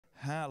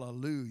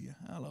Hallelujah.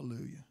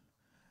 Hallelujah.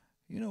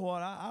 You know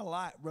what? I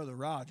like Brother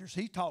Rogers.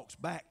 He talks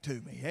back to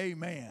me.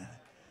 Amen.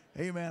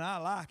 Amen. I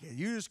like it.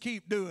 You just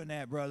keep doing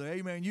that, brother.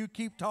 Amen. You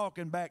keep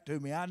talking back to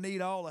me. I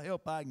need all the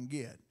help I can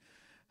get.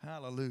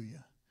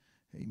 Hallelujah.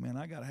 Amen.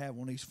 I got to have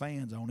one of these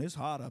fans on. It's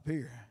hot up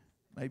here.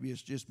 Maybe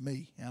it's just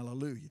me.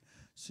 Hallelujah.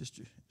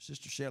 Sister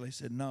Shelley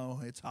said,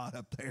 no, it's hot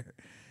up there.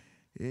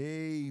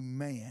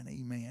 Amen.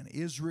 Amen.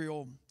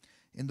 Israel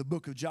in the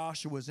book of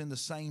Joshua is in the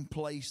same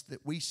place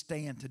that we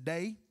stand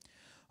today,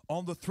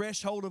 on the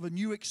threshold of a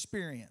new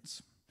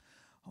experience,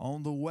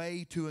 on the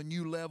way to a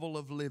new level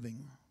of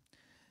living.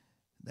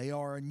 They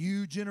are a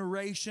new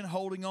generation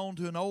holding on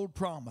to an old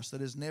promise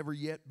that has never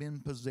yet been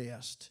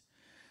possessed,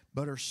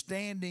 but are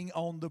standing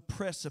on the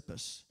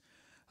precipice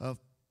of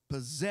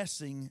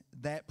possessing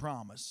that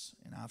promise.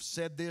 And I've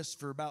said this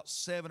for about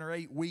 7 or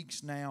 8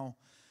 weeks now.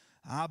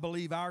 I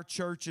believe our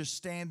church is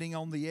standing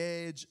on the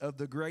edge of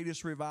the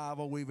greatest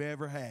revival we've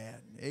ever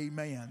had.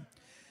 Amen.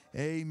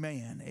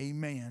 Amen.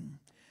 Amen.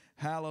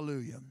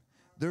 Hallelujah.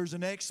 There's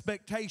an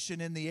expectation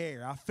in the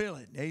air. I feel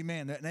it.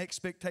 Amen. An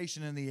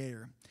expectation in the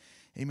air.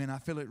 Amen. I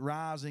feel it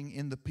rising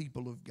in the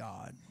people of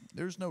God.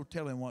 There's no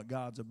telling what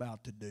God's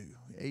about to do.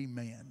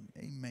 Amen.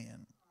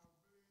 Amen.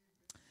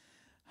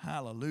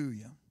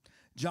 Hallelujah.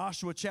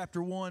 Joshua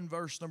chapter 1,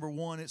 verse number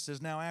 1, it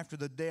says, Now after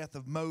the death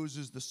of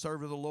Moses, the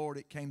servant of the Lord,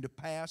 it came to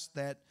pass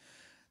that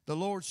the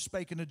Lord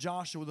spake unto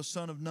Joshua the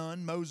son of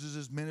Nun,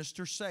 Moses'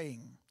 minister,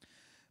 saying,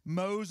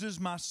 Moses,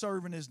 my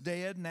servant, is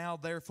dead. Now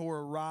therefore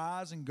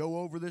arise and go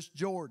over this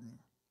Jordan,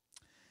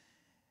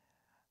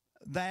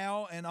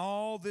 thou and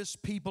all this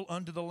people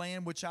unto the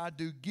land which I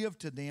do give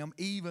to them,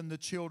 even the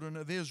children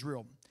of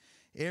Israel.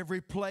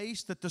 Every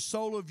place that the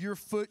sole of your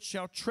foot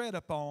shall tread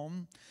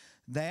upon,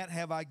 that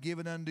have I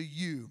given unto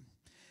you,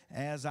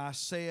 as I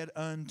said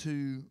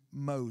unto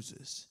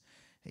Moses.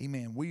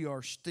 Amen. We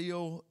are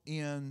still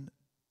in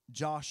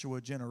Joshua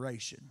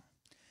generation.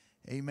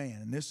 Amen.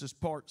 And this is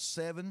part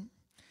 7.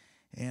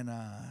 And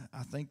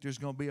I think there's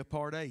going to be a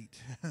part 8.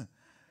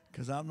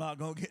 Because I'm not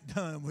going to get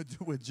done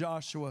with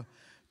Joshua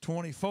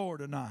 24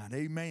 tonight.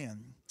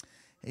 Amen.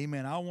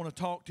 Amen. I want to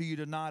talk to you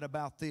tonight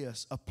about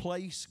this. A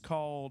place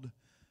called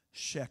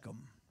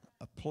Shechem.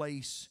 A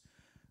place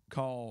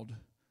called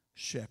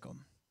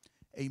Shechem.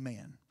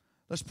 Amen.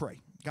 Let's pray.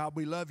 God,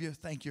 we love you.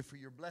 Thank you for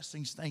your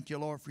blessings. Thank you,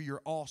 Lord, for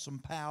your awesome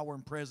power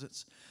and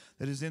presence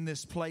that is in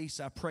this place.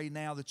 I pray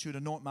now that you'd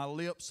anoint my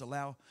lips,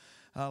 allow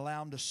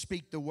them to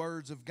speak the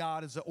words of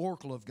God as the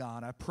oracle of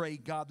God. I pray,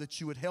 God, that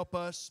you would help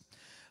us.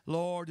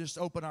 Lord, just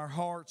open our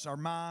hearts, our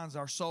minds,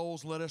 our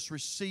souls. Let us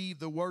receive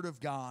the word of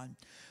God.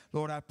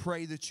 Lord, I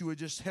pray that you would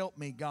just help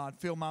me, God.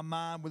 Fill my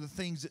mind with the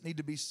things that need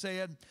to be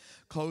said.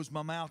 Close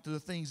my mouth to the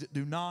things that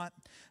do not.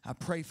 I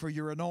pray for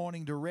your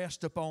anointing to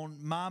rest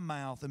upon my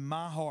mouth and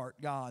my heart,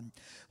 God.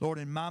 Lord,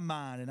 in my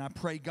mind. And I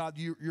pray, God,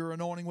 your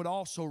anointing would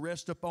also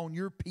rest upon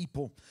your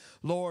people,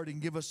 Lord,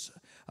 and give us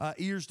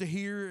ears to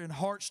hear and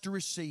hearts to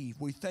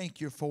receive. We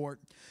thank you for it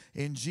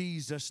in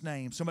Jesus'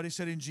 name. Somebody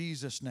said in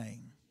Jesus'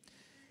 name.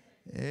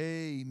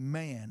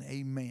 Amen.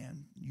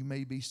 Amen. You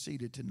may be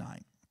seated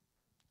tonight.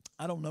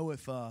 I don't know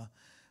if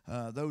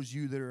those of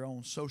you that are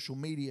on social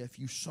media, if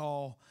you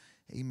saw,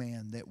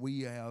 amen, that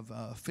we have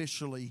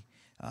officially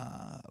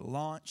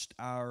launched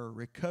our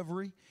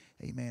recovery,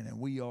 amen, and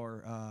we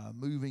are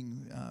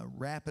moving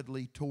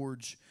rapidly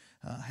towards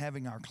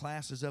having our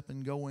classes up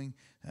and going.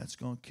 That's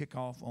going to kick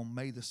off on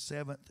May the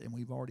 7th, and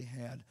we've already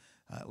had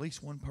at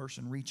least one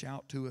person reach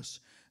out to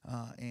us,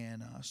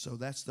 and so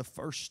that's the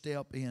first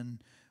step in.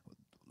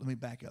 Let me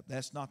back up.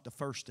 That's not the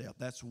first step.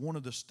 That's one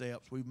of the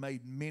steps. We've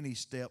made many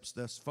steps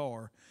thus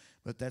far,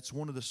 but that's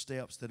one of the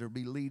steps that will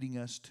be leading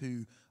us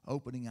to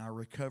opening our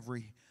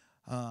recovery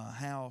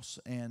house,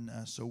 and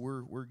so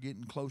we're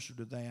getting closer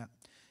to that.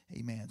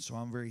 Amen. So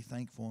I'm very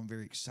thankful and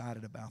very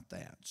excited about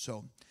that.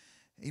 So,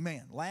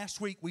 amen. Last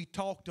week we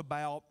talked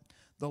about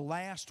the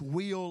last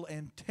will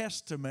and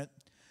testament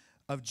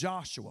of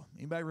Joshua.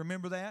 Anybody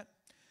remember that?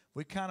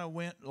 We kind of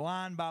went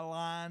line by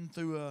line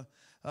through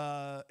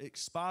a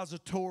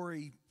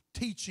expository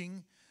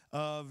teaching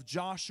of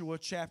Joshua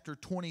chapter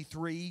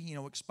 23. You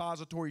know,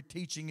 expository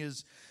teaching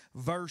is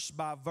verse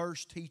by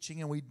verse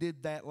teaching, and we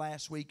did that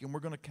last week, and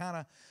we're going to kind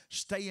of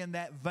stay in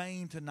that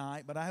vein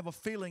tonight, but I have a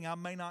feeling I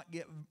may not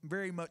get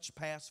very much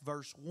past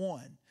verse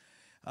 1.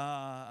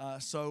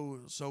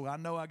 So I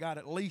know I got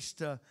at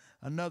least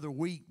another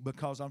week,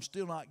 because I'm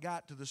still not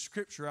got to the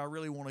scripture I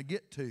really want to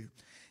get to.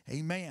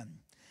 Amen.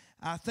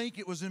 I think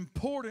it was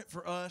important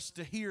for us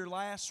to hear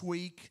last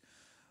week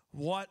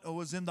what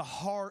was in the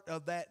heart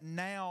of that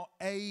now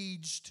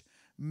aged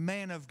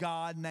man of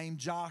God named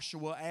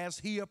Joshua as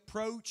he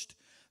approached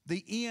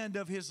the end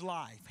of his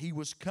life. He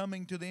was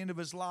coming to the end of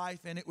his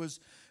life, and it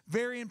was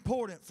very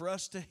important for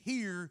us to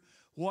hear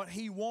what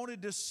he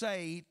wanted to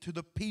say to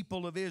the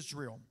people of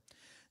Israel.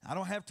 I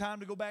don't have time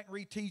to go back and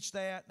reteach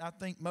that. I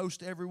think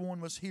most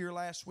everyone was here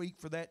last week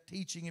for that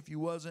teaching. If you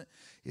wasn't,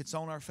 it's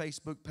on our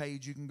Facebook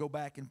page. You can go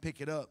back and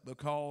pick it up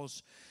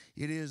because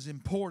it is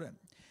important.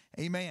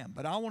 Amen.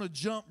 But I want to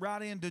jump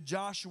right into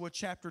Joshua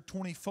chapter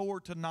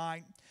 24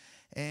 tonight.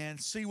 and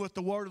see what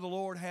the word of the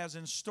Lord has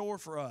in store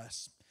for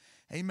us.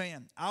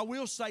 Amen. I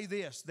will say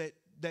this,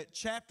 that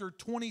chapter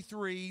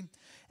 23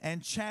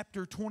 and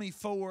chapter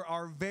 24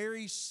 are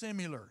very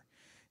similar.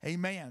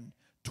 Amen.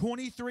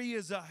 23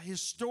 is a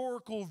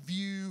historical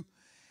view,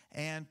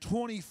 and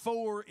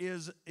 24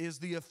 is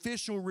the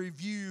official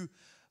review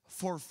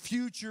for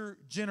future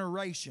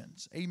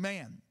generations.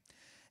 Amen.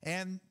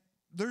 And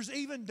there's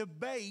even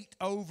debate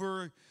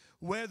over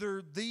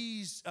whether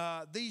these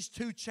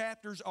two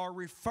chapters are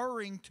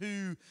referring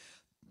to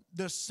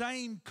the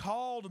same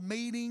called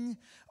meeting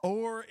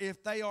or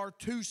if they are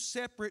two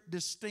separate,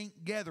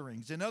 distinct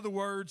gatherings. In other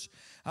words,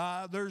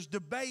 there's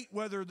debate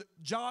whether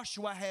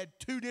Joshua had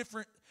two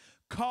different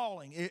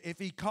calling. If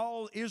he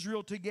called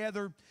Israel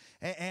together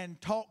and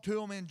talked to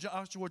them in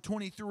Joshua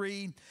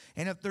 23,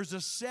 and if there's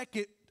a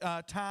second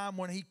time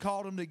when he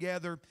called them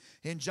together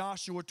in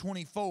Joshua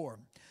 24.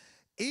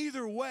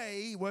 Either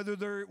way, whether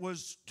there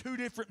was two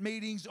different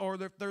meetings or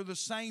if they're the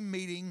same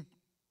meeting,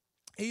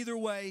 either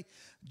way,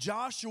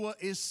 Joshua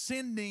is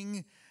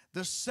sending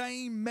the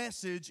same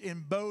message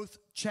in both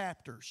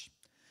chapters.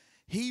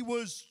 He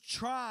was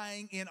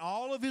trying in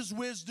all of his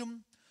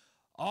wisdom,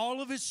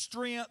 all of his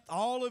strength,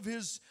 all of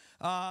his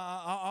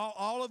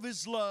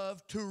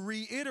love to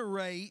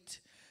reiterate,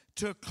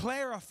 to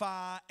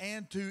clarify,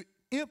 and to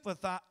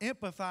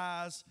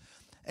empathize,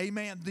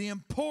 amen, the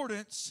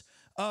importance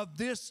of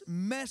this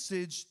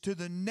message to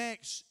the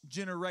next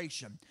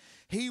generation.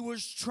 He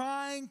was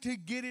trying to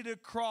get it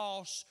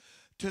across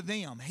to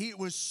them. It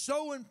was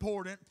so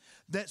important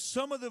that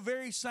some of the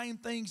very same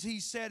things he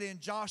said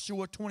in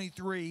Joshua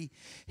 23,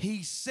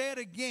 he said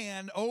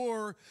again,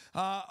 or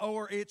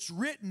it's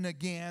written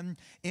again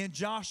in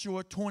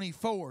Joshua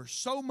 24.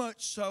 So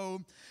much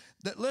so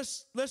that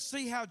let's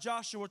see how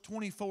Joshua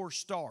 24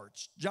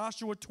 starts.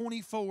 Joshua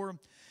 24,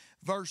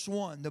 verse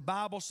 1. The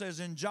Bible says,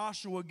 "And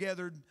Joshua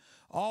gathered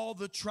all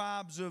the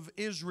tribes of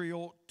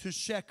Israel to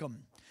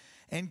Shechem,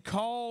 and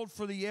called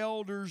for the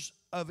elders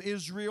of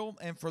Israel,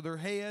 and for their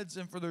heads,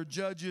 and for their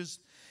judges,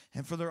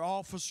 and for their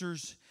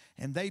officers,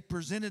 and they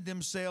presented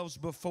themselves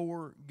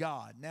before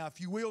God." Now, if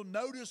you will,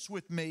 notice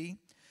with me,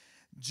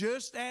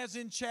 just as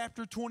in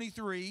chapter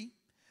 23,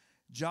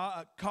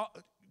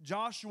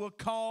 Joshua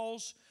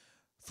calls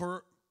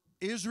for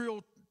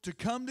Israel to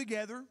come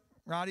together,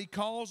 right? He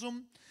calls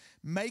them,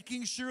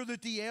 making sure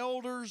that the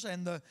elders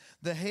and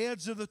the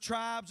heads of the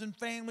tribes and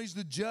families,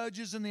 the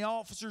judges and the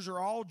officers are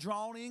all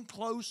drawn in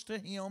close to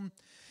him.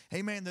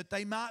 Amen. That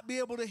they might be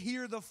able to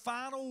hear the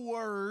final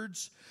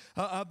words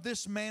of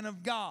this man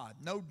of God.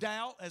 No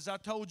doubt, as I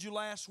told you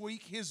last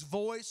week, his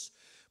voice,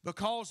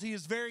 because he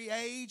is very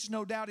aged,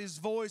 no doubt his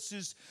voice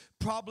is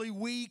probably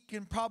weak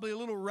and probably a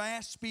little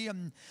raspy.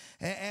 And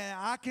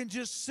I can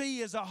just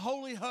see as a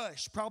holy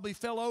hush probably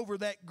fell over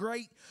that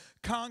great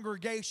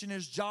congregation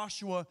as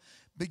Joshua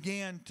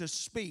began to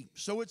speak.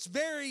 So it's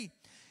very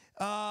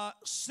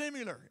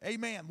similar.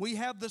 Amen. We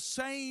have the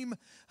same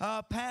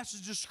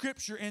passage of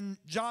Scripture in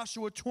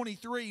Joshua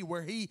 23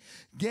 where he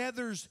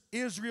gathers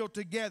Israel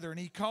together and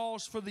he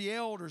calls for the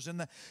elders and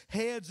the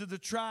heads of the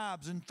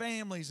tribes and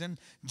families and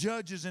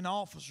judges and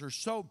officers.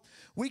 So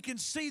we can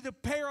see the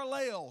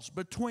parallels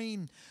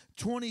between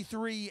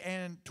 23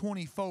 and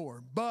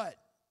 24. But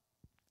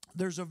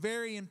there's a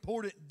very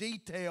important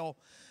detail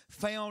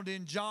found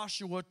in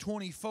Joshua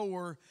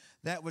 24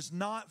 that was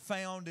not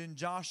found in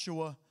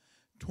Joshua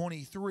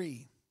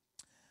 23.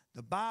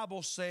 The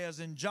Bible says,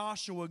 "And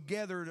Joshua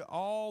gathered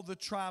all the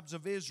tribes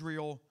of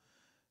Israel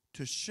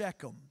to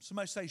Shechem."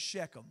 Somebody say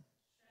Shechem.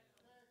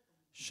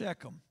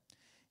 Shechem.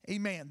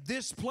 Amen.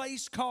 This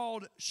place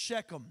called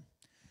Shechem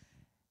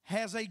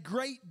has a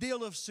great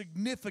deal of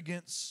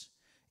significance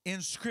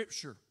in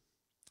Scripture.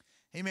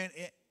 Amen.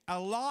 A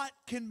lot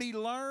can be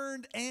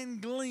learned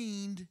and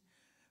gleaned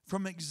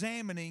from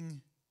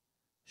examining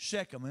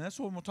Shechem. And that's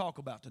what we're going to talk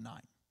about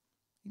tonight.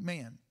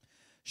 Amen.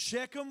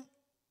 Shechem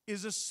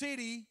is a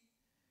city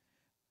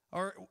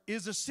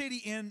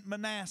in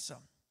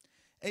Manasseh.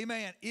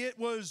 Amen. It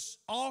was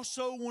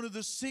also one of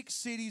the 6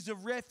 cities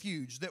of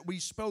refuge that we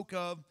spoke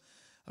of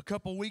a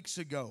couple weeks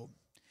ago.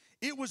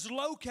 It was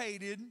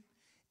located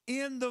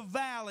in the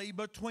valley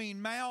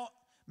between Mount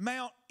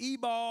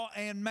Ebal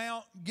and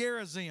Mount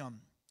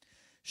Gerizim.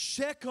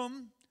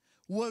 Shechem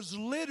was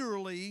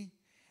literally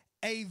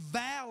a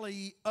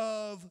valley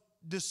of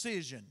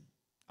decision.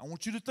 I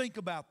want you to think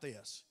about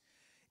this.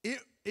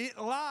 It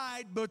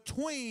lied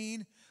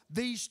between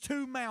these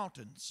two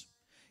mountains.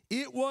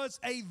 It was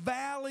a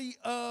valley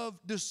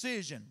of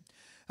decision.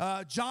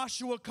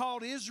 Joshua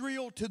called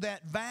Israel to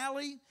that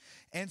valley,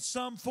 and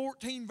some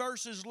 14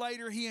 verses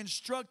later, he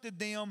instructed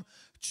them,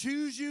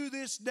 "Choose you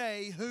this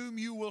day whom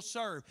you will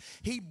serve."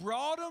 He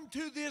brought them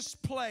to this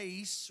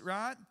place,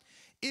 right?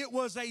 It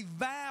was a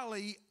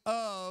valley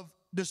of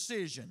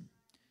decision.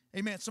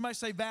 Amen. Somebody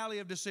say valley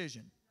of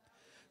decision.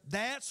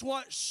 That's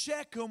what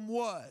Shechem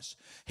was.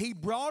 He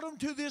brought them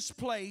to this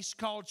place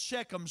called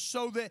Shechem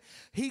so that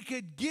he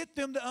could get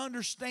them to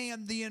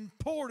understand the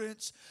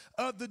importance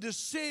of the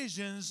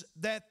decisions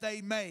that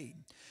they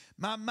made.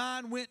 my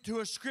mind went to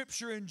a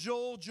scripture in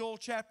Joel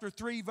chapter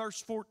 3,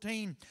 verse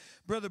 14.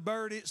 Brother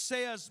Bird, it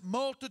says,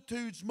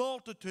 multitudes,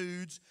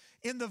 multitudes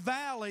in the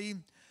valley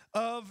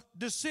of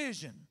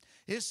decision.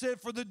 It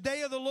said, for the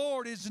day of the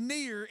Lord is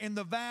near in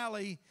the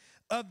valley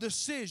of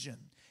decision.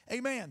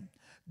 Amen.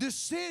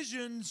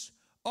 Decisions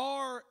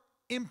are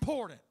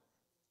important.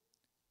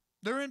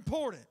 They're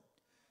important.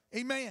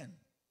 Amen.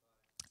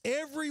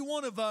 Every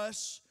one of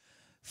us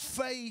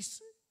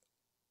face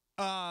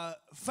a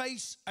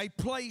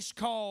place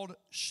called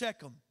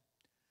Shechem.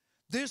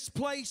 This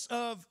place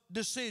of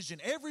decision.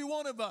 Every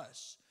one of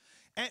us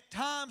at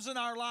times in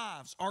our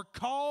lives are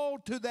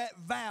called to that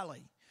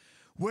valley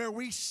where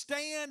we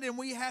stand and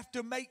we have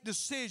to make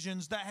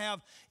decisions that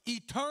have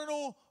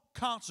eternal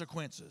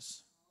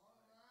consequences.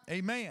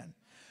 Amen.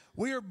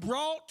 We are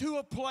brought to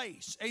a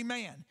place,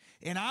 amen,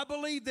 and I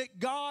believe that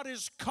God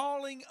is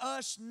calling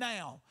us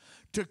now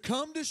to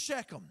come to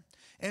Shechem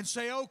and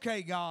say,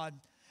 okay, God,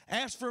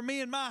 as for me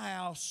and my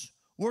house,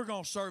 we're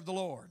going to serve the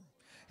Lord.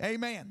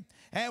 Amen.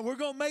 And we're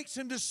going to make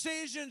some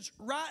decisions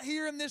right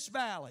here in this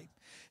valley,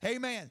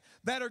 amen,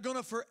 that are going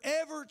to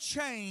forever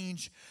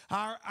change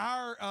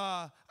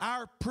our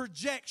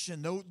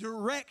projection, the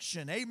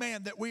direction,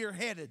 amen, that we are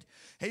headed.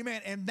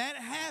 Amen. And that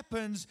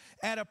happens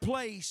at a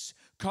place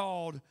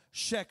called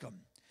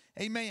Shechem.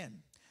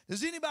 Amen.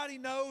 Does anybody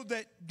know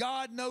that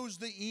God knows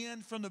the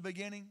end from the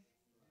beginning?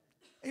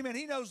 Amen.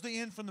 He knows the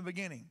end from the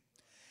beginning.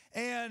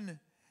 And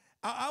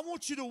I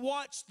want you to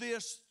watch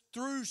this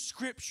through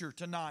Scripture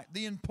tonight,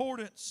 the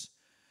importance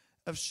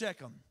of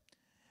Shechem.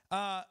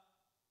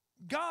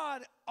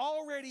 God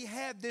already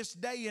had this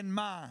day in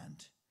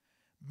mind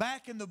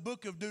back in the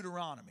book of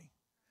Deuteronomy.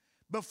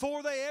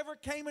 Before they ever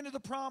came into the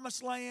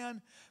promised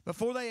land,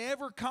 before they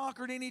ever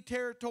conquered any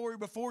territory,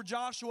 before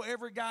Joshua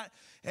ever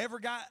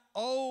got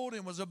old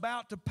and was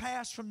about to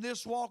pass from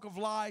this walk of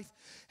life,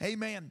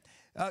 amen,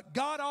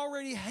 God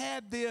already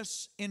had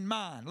this in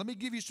mind. Let me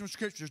give you some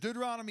scriptures.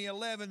 Deuteronomy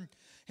 11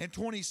 and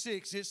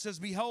 26, it says,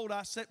 behold,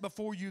 I set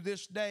before you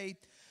this day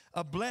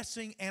a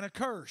blessing and a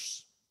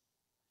curse.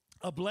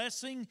 A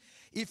blessing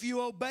if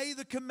you obey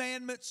the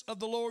commandments of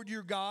the Lord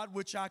your God,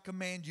 which I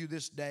command you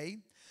this day,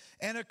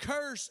 and a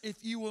curse if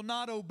you will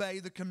not obey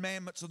the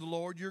commandments of the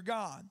Lord your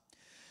God.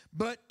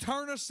 But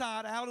turn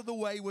aside out of the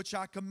way which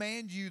I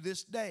command you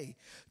this day,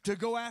 to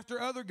go after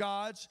other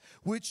gods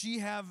which ye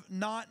have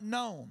not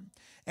known.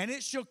 And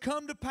it shall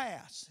come to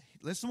pass,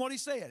 listen to what he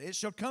said, it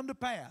shall come to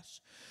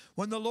pass,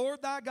 when the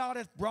Lord thy God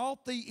hath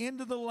brought thee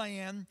into the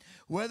land,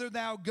 whether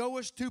thou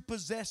goest to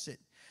possess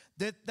it,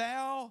 that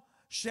thou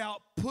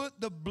shalt put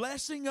the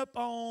blessing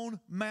upon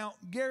Mount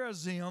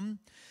Gerizim,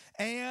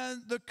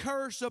 and the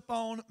curse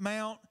upon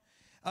Mount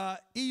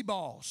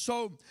Ebal.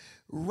 So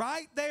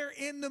right there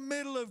in the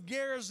middle of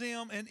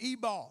Gerizim and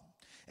Ebal,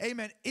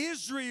 amen,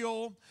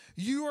 Israel,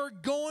 you're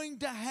going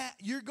to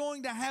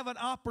have an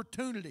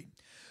opportunity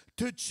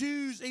to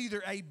choose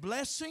either a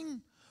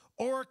blessing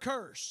or a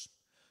curse,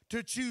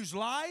 to choose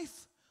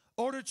life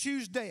or to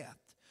choose death,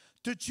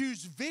 to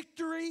choose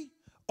victory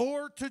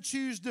or to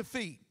choose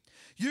defeat.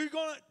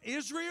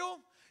 Israel,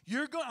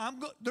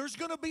 there's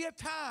going to be a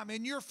time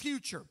in your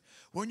future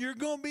when you're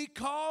going to be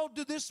called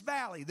to this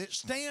valley that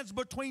stands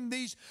between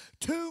these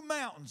two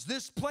mountains,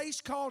 this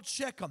place called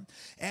Shechem.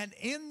 And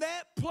in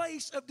that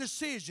place of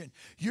decision,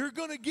 you're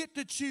going to get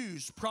to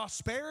choose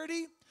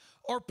prosperity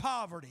or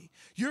poverty.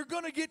 You're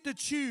going to get to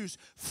choose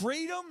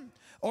freedom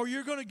or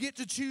you're going to get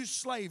to choose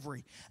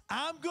slavery.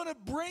 I'm going to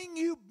bring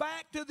you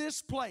back to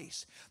this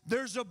place.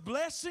 There's a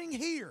blessing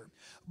here,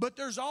 but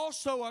there's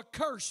also a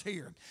curse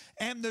here.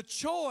 And the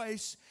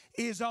choice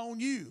is on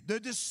you.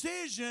 The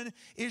decision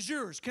is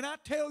yours. Can I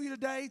tell you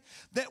today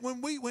that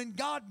when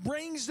God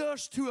brings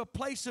us to a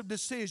place of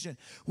decision,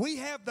 we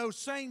have those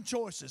same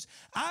choices.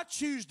 I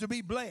choose to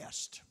be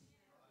blessed.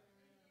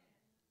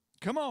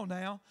 Come on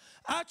now.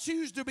 I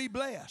choose to be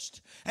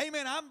blessed.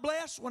 Amen. I'm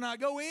blessed when I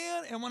go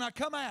in and when I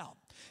come out.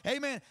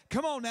 Amen.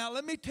 Come on now.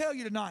 Let me tell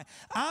you tonight.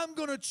 I'm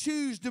going to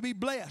choose to be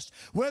blessed.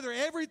 Whether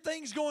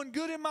everything's going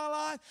good in my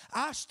life,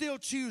 I still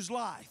choose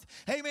life.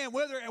 Amen.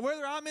 Whether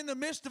I'm in the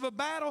midst of a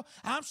battle,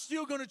 I'm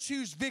still going to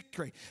choose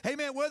victory.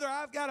 Amen. Whether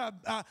I've got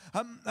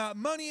a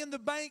money in the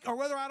bank or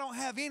whether I don't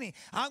have any,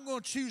 I'm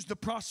going to choose the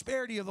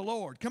prosperity of the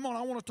Lord. Come on.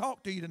 I want to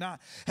talk to you tonight.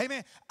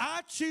 Amen.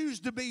 I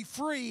choose to be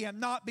free and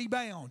not be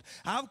bound.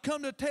 I've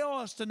come to tell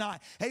us tonight,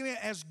 amen,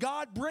 as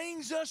God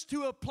brings us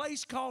to a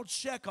place called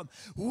Shechem,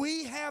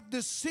 we have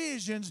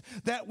decisions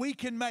that we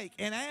can make.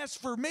 And as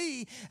for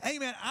me,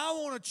 amen, I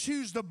want to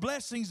choose the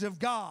blessings of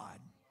God.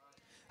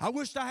 I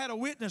wish I had a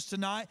witness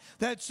tonight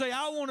that say,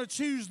 I want to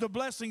choose the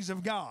blessings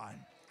of God.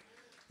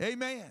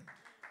 Amen.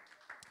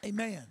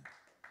 Amen.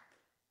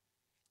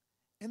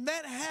 And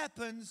that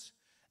happens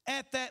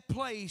at that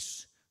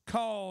place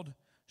called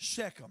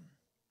Shechem.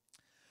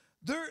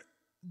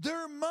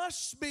 There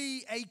must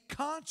be a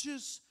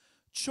conscious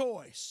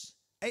choice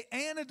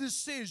and a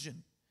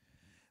decision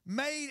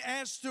made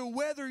as to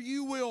whether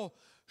you will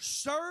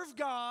serve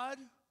God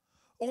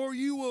or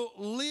you will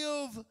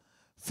live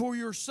for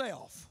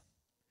yourself.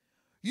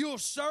 You'll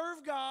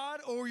serve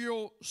God or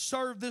you'll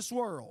serve this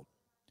world.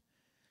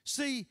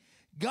 See,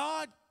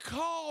 God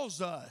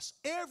calls us,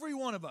 every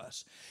one of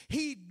us.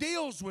 He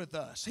deals with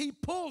us. He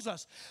pulls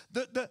us.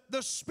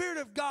 The Spirit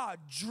of God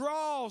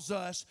draws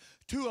us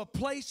to a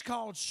place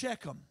called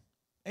Shechem.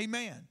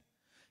 Amen.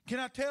 Can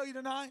I tell you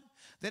tonight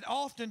that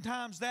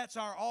oftentimes that's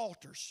our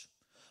altars?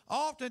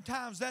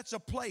 Oftentimes that's a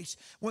place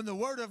when the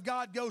Word of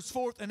God goes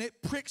forth and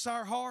it pricks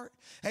our heart.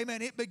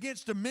 Amen. It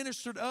begins to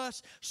minister to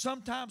us.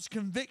 Sometimes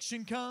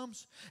conviction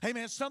comes.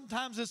 Amen.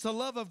 Sometimes it's the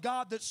love of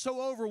God that's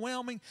so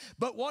overwhelming.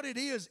 But what it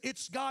is,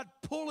 it's God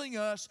pulling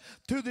us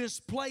to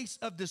this place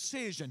of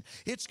decision.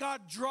 It's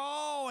God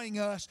drawing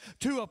us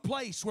to a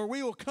place where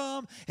we will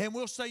come and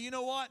we'll say, you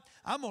know what?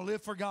 I'm going to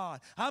live for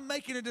God. I'm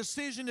making a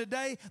decision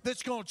today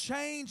that's going to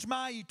change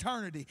my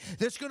eternity.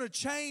 That's going to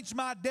change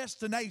my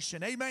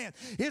destination. Amen.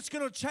 It's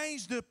going to change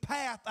the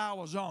path I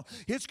was on.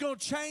 It's going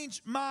to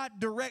change my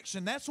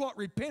direction. That's what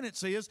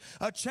repentance is,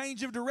 a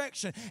change of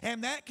direction.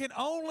 And that can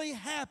only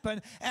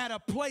happen at a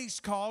place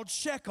called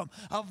Shechem,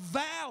 a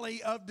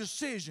valley of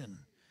decision.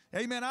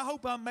 Amen. I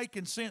hope I'm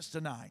making sense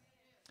tonight.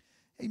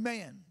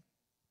 Amen.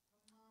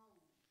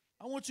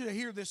 I want you to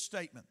hear this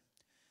statement.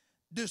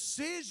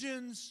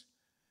 Decisions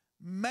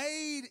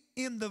made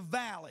in the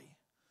valley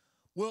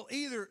will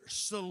either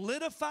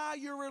solidify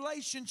your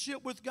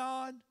relationship with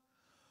God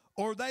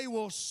or they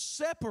will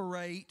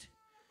separate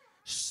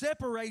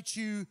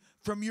you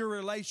from your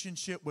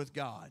relationship with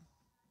God.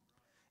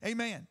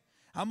 Amen.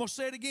 I'm going to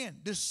say it again.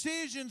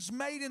 Decisions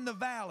made in the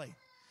valley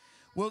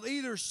will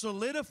either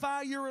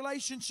solidify your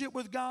relationship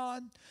with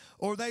God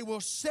or they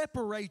will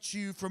separate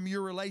you from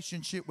your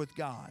relationship with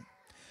God.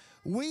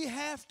 We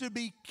have to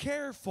be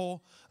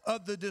careful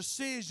of the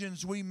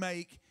decisions we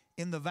make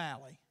in the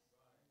valley.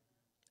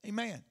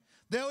 Amen.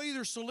 They'll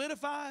either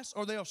solidify us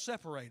or they'll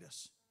separate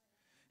us.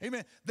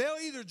 Amen. They'll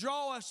either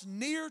draw us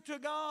near to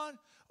God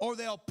or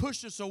they'll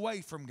push us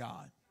away from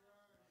God.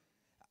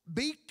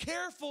 Be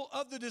careful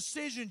of the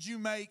decisions you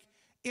make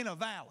in a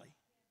valley.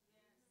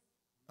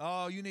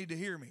 Oh, you need to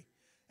hear me.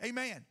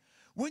 Amen.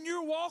 When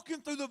you're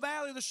walking through the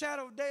valley of the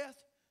shadow of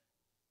death,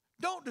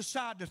 don't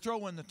decide to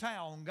throw in the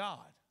towel on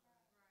God.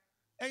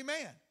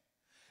 Amen.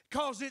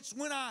 Because it's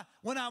when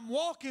I'm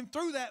walking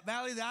through that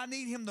valley that I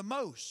need Him the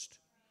most.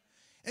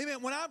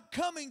 Amen. When I'm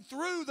coming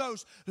through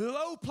those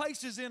low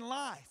places in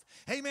life,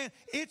 amen,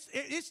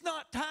 it's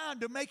not time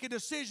to make a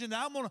decision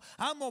that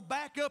I'm gonna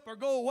back up or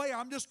go away.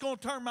 I'm just going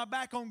to turn my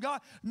back on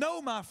God.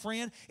 No, my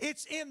friend,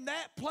 it's in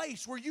that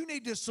place where you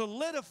need to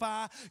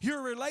solidify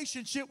your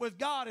relationship with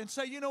God and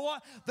say, you know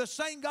what? The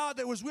same God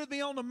that was with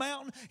me on the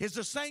mountain is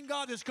the same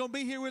God that's going to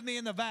be here with me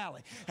in the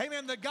valley.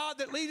 Amen. The God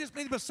that leadeth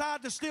me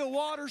beside the still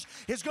waters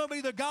is going to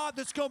be the God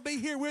that's going to be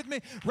here with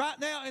me right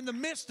now in the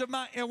midst of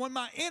when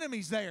my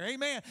enemy's there.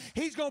 Amen.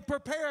 He's going to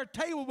prepare a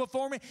table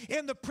before me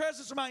in the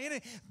presence of my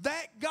enemy.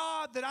 That God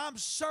that I'm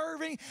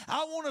serving,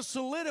 I want to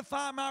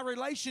solidify my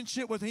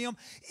relationship with Him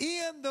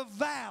in the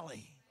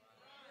valley.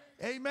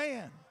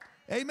 Amen.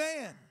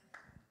 Amen.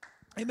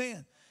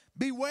 Amen.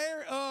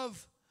 Beware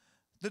of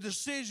the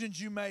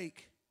decisions you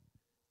make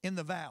in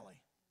the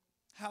valley.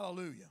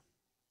 Hallelujah.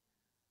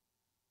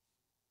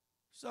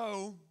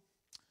 So,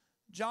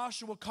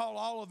 Joshua called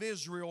all of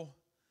Israel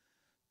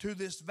to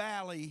this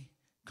valley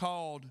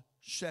called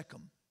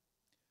Shechem.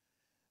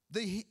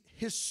 The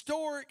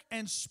historic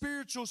and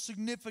spiritual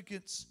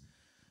significance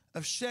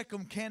of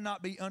Shechem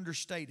cannot be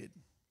understated.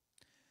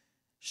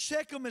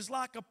 Shechem is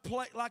like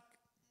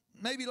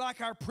maybe like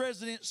our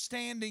president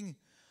standing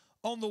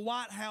on the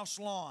White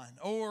House lawn,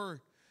 or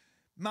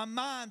my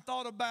mind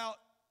thought about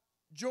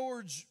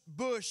George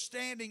Bush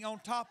standing on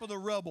top of the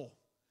rubble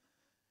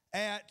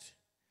at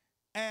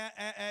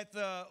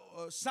the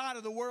site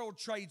of the World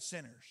Trade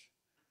Centers.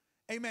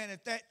 Amen.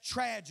 At that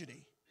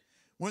tragedy.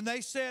 When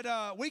they said,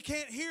 we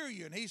can't hear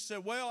you. And he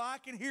said, well, I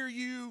can hear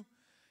you.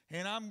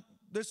 And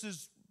this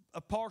is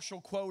a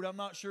partial quote. I'm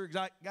not sure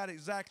got it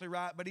exactly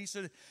right. But he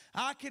said,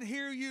 I can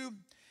hear you.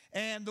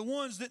 And the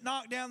ones that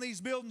knock down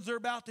these buildings are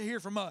about to hear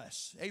from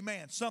us.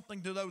 Amen.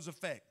 Something to those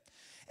effect.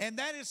 And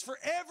that is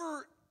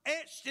forever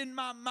etched in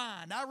my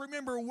mind. I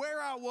remember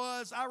where I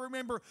was. I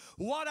remember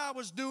what I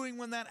was doing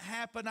when that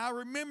happened. I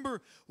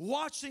remember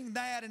watching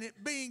that and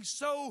it being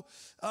so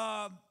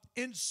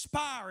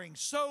inspiring,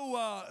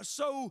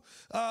 so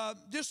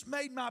just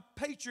made my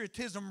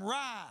patriotism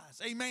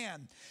rise.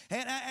 Amen.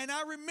 And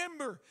I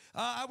remember,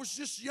 I was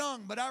just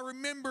young, but I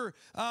remember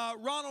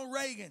Ronald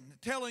Reagan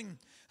telling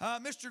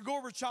Mr.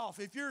 Gorbachev,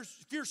 if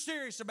you're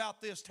serious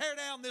about this, tear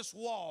down this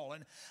wall.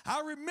 And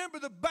I remember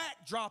the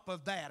backdrop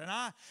of that.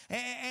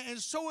 And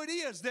so it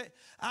is that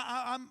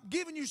I'm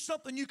giving you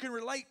something you can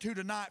relate to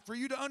tonight for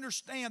you to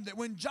understand that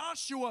when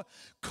Joshua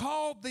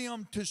called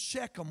them to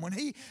Shechem, when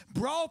he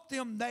brought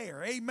them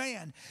there, amen,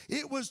 Amen.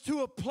 It was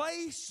to a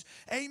place,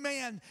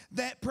 amen,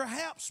 that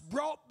perhaps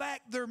brought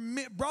their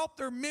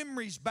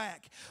memories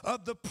back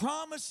of the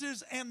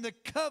promises and the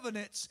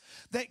covenants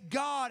that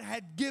God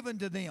had given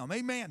to them.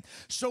 Amen.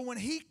 So when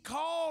he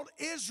called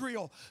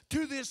Israel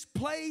to this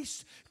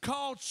place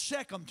called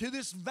Shechem, to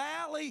this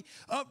valley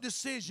of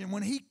decision,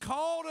 when he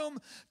called them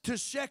to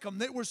Shechem,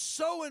 that was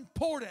so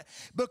important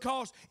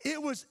because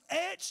it was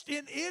etched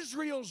in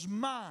Israel's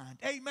mind.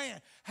 Amen.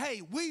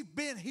 Hey, we've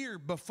been here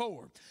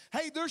before.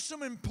 Hey, there's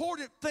some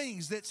important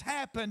things that's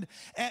happened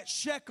at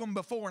Shechem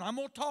before, and I'm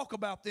going to talk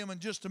about them in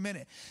just a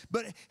minute.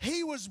 But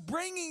he was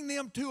bringing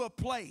them to a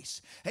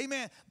place,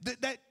 amen,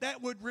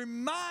 that would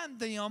remind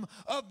them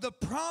of the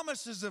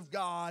promises of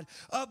God,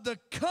 of the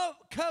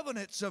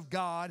covenants of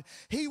God.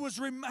 He was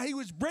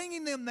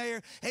bringing them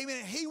there,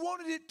 amen. He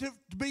wanted it to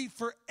be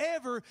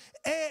forever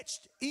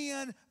etched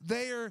in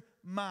their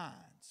minds.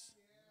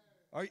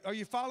 Are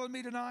you following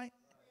me tonight?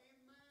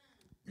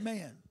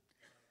 Man.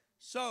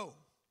 So,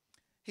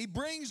 he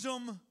brings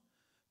them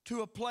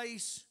to a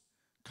place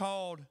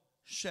called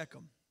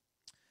Shechem.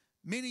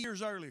 Many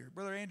years earlier,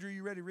 Brother Andrew,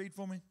 you ready to read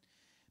for me?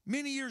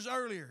 Many years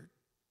earlier,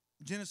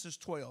 Genesis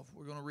 12,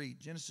 we're going to read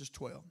Genesis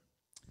 12.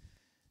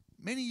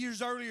 Many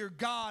years earlier,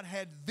 God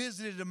had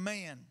visited a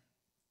man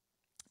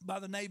by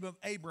the name of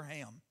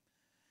Abraham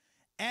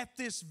at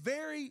this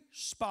very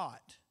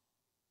spot,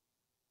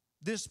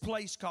 this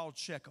place called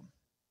Shechem.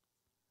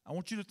 I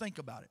want you to think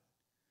about it.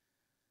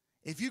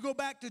 If you go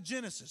back to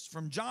Genesis,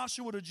 from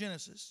Joshua to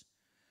Genesis,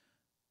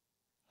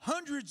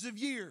 hundreds of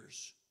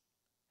years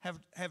have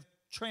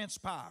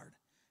transpired,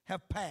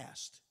 have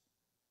passed.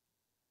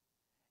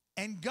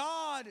 And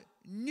God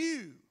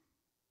knew,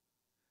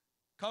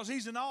 because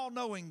he's an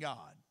all-knowing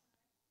God,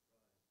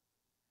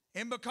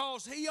 and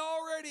because he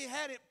already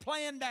had it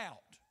planned out,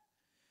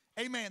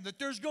 amen, that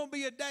there's going to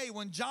be a day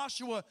when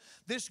Joshua,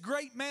 this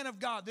great man of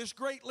God, this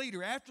great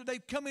leader, after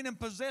they've come in and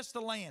possessed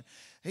the land,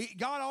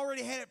 God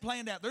already had it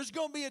planned out. There's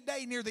going to be a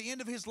day near the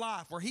end of his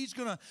life where he's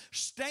going to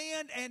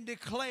stand and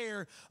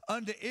declare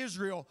unto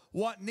Israel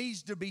what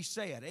needs to be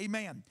said.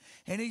 Amen.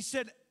 And he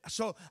said,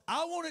 so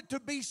I want it to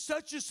be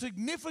such a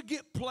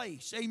significant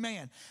place.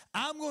 Amen.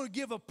 I'm going to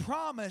give a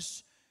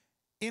promise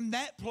in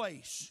that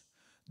place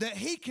that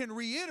he can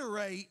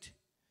reiterate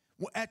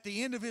at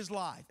the end of his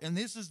life. And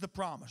this is the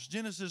promise.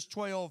 Genesis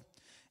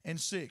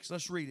 12:6.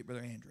 Let's read it,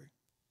 Brother Andrew.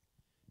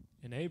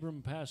 And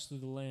Abram passed through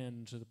the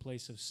land to the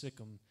place of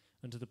Shechem,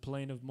 unto the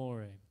plain of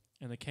Moreh.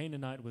 And the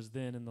Canaanite was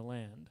then in the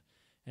land.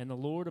 And the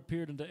Lord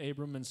appeared unto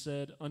Abram and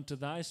said, Unto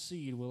thy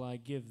seed will I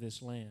give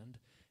this land.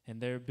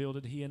 And there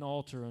builded he an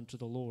altar unto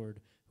the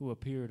Lord, who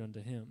appeared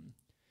unto him.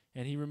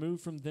 And he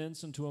removed from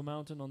thence unto a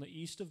mountain on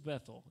the east of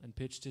Bethel, and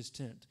pitched his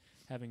tent,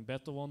 having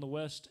Bethel on the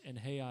west, and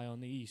Hai on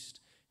the east.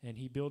 And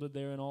he builded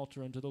there an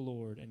altar unto the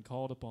Lord, and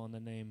called upon the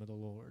name of the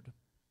Lord.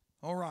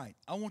 All right.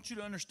 I want you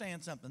to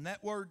understand something.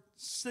 That word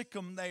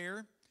Shechem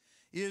there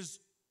is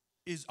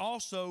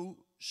also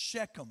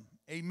Shechem.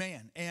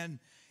 Amen. And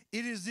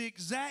it is the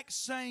exact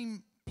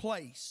same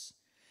place.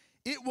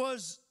 It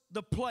was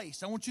the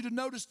place. I want you to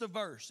notice the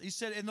verse. He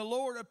said, And the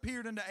Lord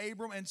appeared unto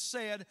Abram and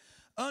said,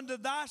 Unto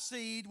thy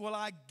seed will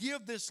I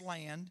give this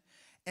land.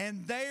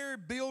 And there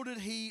builded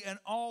he an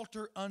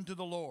altar unto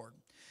the Lord.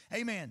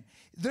 Amen.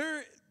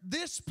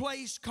 This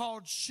place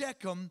called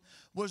Shechem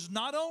was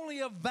not only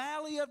a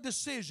valley of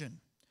decision,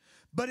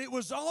 but it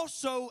was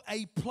also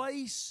a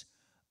place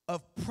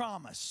of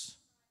promise.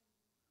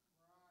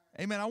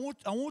 Amen. I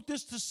want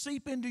this to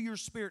seep into your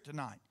spirit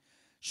tonight.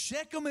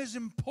 Shechem is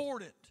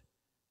important.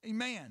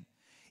 Amen.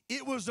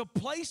 It was a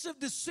place of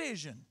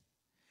decision,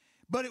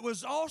 but it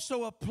was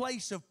also a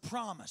place of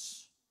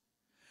promise.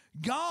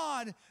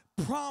 God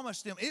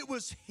promised him. It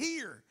was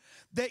here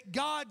that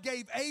God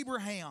gave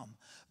Abraham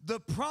the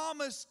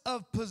promise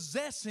of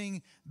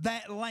possessing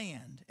that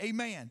land.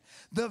 Amen.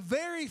 The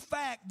very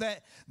fact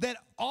that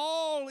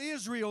all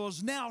Israel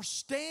is now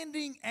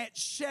standing at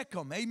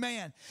Shechem,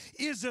 amen,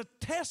 is a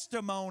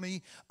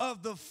testimony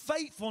of the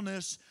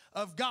faithfulness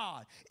of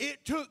God.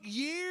 It took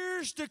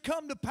years to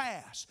come to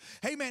pass.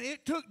 Amen.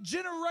 It took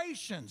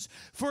generations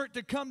for it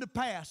to come to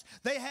pass.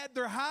 They had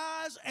their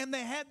highs and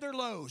they had their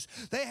lows.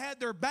 They had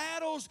their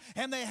battles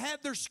and they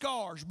had their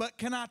scars. But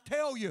can I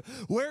tell you,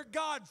 where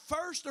God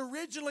first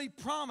originally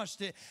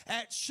promised it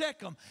at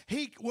Shechem,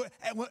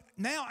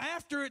 now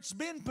after it's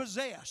been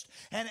possessed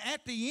and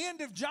at the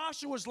end of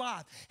Joshua's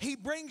life, he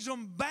brings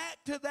them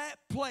back to that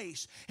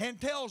place and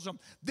tells them,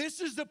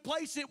 this is the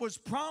place it was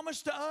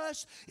promised to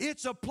us.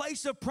 It's a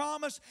place of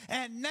promise.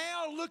 And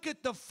now look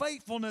at the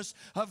faithfulness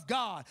of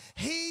God.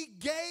 He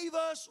gave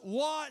us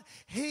what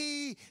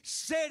he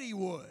said he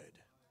would.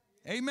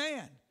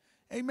 Amen.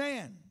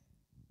 Amen.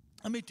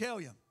 Let me tell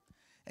you.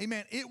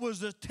 Amen. It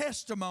was a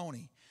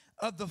testimony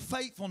of the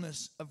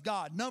faithfulness of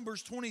God.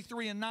 Numbers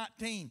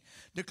 23:19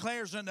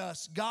 declares unto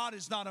us, God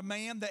is not a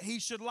man that he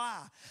should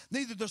lie,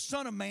 neither the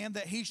son of man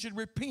that he should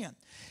repent.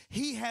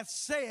 He hath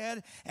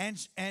said, and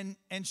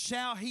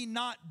shall he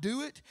not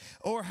do it?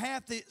 Or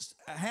hath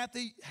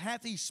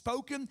he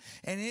spoken,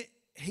 and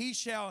he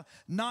shall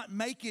not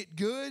make it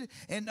good.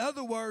 In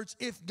other words,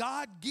 if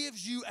God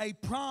gives you a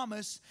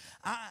promise,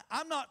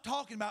 I'm not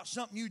talking about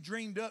something you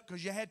dreamed up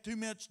because you had too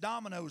much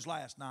dominoes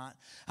last night.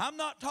 I'm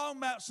not talking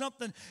about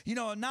something,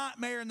 a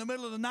nightmare in the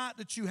middle of the night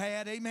that you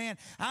had, amen.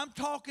 I'm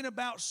talking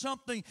about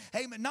something,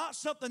 amen, not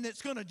something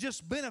that's going to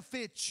just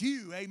benefit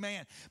you,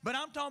 amen, but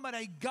I'm talking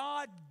about a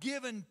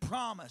God-given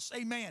promise,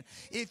 amen.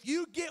 If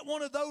you get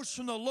one of those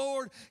from the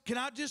Lord, can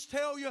I just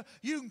tell you,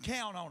 you can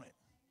count on it.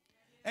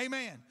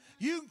 Amen.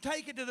 You can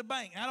take it to the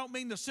bank. I don't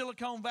mean the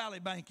Silicon Valley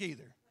Bank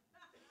either.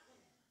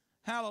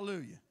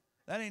 Hallelujah.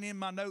 That ain't in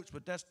my notes,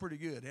 but that's pretty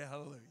good. Yeah,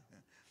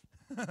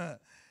 hallelujah.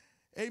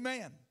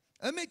 Amen.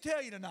 Let me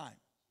tell you tonight,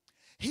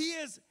 He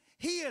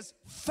is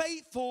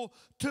faithful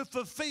to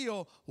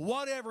fulfill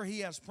whatever He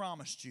has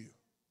promised you.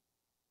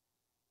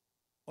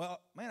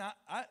 Well, man,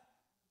 I'm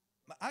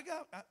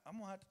going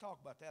to have to talk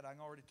about that. I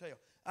can already tell.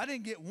 I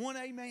didn't get one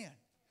amen.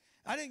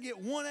 I didn't get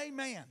one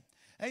amen.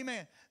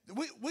 Amen.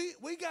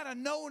 We got to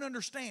know and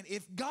understand,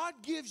 if God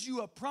gives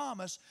you a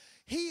promise,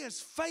 He is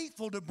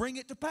faithful to bring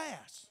it to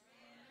pass.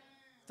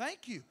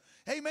 Thank you.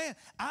 Amen.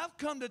 I've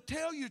come to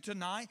tell you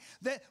tonight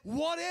that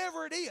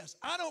whatever it is,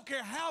 I don't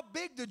care how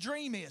big the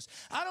dream is.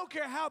 I don't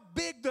care how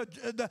big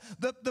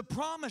the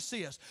promise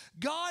is.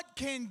 God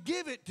can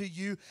give it to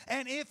you,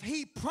 and if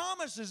He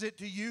promises it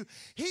to you,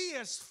 He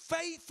is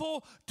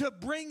faithful to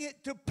bring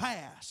it to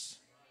pass.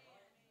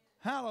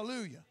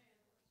 Hallelujah.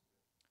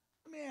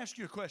 Let me ask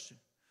you a question.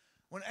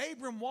 When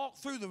Abram walked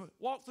through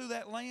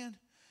that land,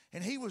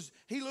 and he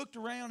looked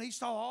around, he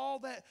saw all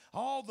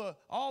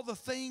the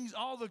things,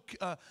 all the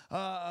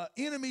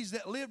enemies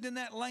that lived in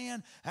that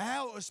land,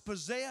 how it was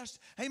possessed,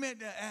 amen,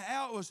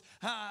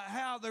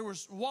 how there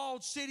was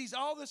walled cities,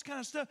 all this kind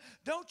of stuff.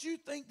 Don't you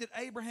think that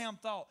Abraham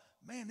thought,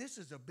 man, this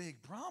is a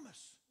big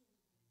promise?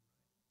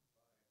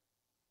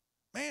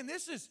 Man,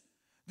 this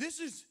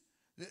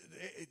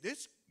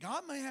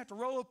God may have to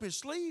roll up His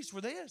sleeves for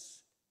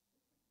this.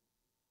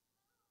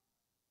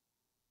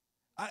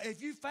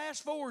 If you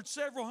fast forward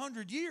several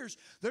hundred years,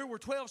 there were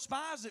 12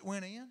 spies that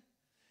went in,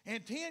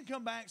 and 10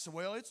 come back and said,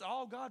 well, it's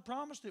all God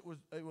promised it was.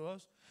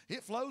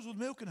 It flows with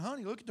milk and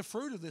honey. Look at the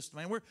fruit of this,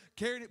 man. We're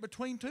carrying it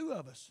between two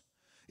of us.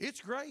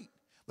 It's great.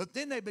 But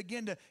then they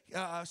begin to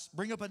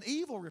bring up an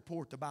evil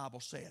report, the Bible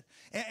said.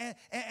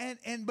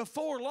 And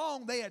before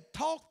long, they had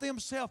talked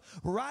themselves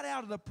right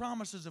out of the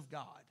promises of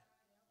God.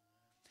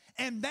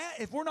 And that,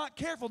 if we're not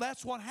careful,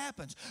 that's what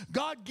happens.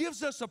 God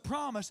gives us a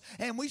promise,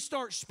 and we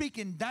start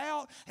speaking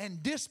doubt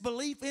and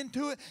disbelief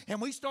into it,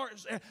 and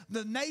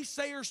the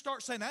naysayers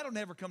start saying, that'll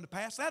never come to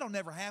pass, that'll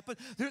never happen,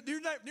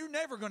 you're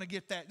never going to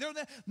get that,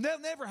 they'll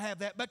never have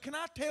that. But can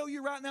I tell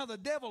you right now, the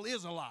devil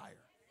is a liar.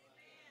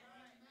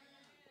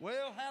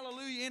 Well,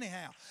 hallelujah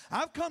anyhow.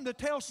 I've come to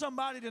tell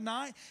somebody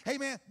tonight,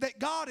 amen, that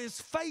God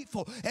is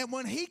faithful. And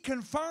when He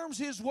confirms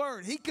His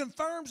word, He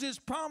confirms His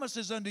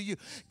promises unto you.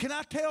 Can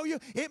I tell you,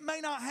 it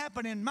may not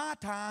happen in my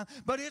time,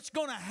 but it's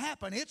going to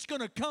happen. It's going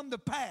to come to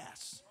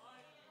pass.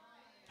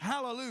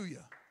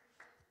 Hallelujah.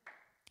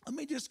 Let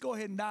me just go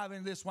ahead and dive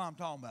into this while I'm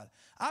talking about it.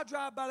 I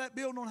drive by that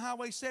building on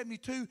Highway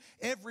 72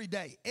 every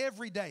day.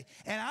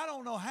 And I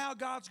don't know how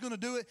God's going to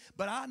do it,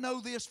 but I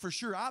know this for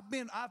sure. I've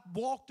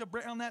walked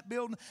around that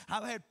building.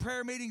 I've had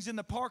prayer meetings in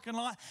the parking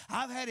lot.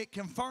 I've had it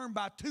confirmed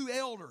by 2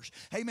 elders,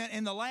 amen,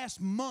 in the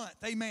last month,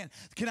 amen.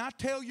 Can I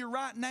tell you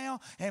right now,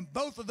 and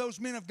both of those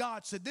men of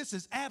God said this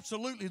is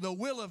absolutely the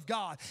will of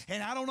God.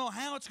 And I don't know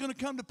how it's going to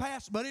come to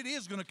pass, but it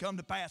is going to come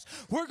to pass.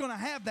 We're going to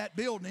have that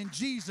building in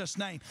Jesus'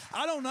 name.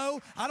 I don't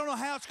know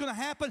how it's going to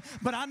happen,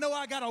 but I know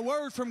I got a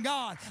word from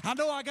God. I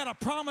know I got a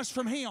promise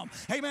from Him.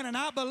 Amen. And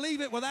I believe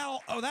it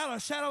without a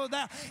shadow of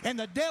doubt. And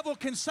the devil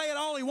can say it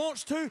all he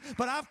wants to,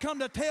 but I've come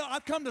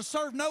to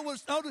serve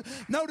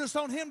notice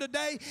on him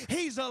today.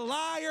 He's a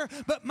liar,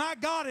 but my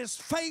God is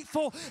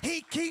faithful.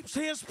 He keeps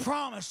His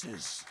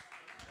promises.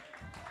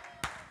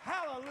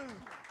 Hallelujah.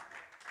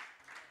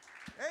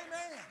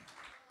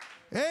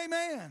 Amen.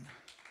 Amen.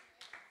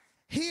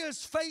 He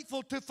is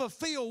faithful to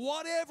fulfill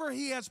whatever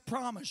He has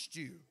promised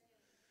you.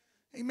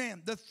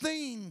 Amen. The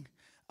thing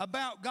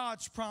about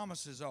God's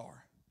promises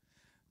are,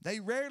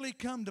 they rarely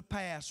come to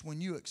pass when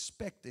you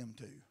expect them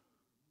to.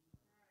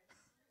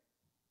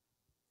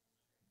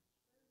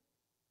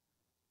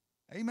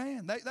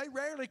 Amen. They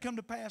rarely come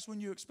to pass when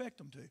you expect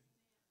them to.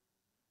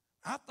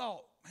 I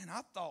thought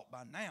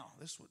by now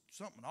this was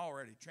something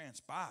already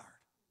transpired.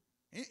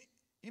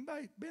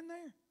 Anybody been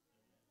there?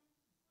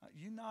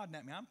 You nodding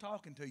at me. I'm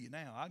talking to you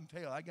now. I can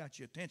tell I got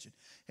your attention.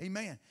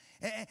 Amen.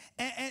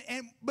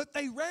 But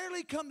they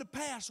rarely come to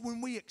pass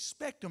when we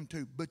expect them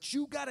to. But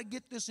you got to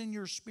get this in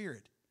your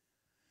spirit.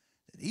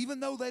 That even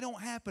though they don't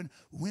happen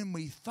when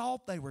we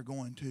thought they were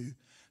going to,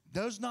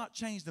 does not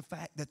change the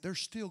fact that they're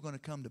still going to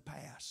come to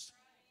pass.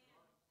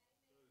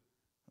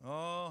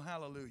 Oh,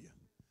 hallelujah.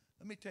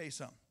 Let me tell you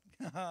something.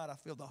 God, I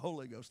feel the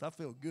Holy Ghost. I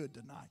feel good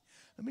tonight.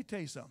 Let me tell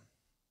you something.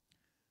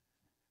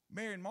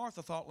 Mary and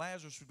Martha thought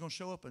Lazarus was going to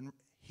show up and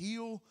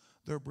heal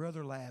their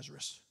brother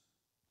Lazarus.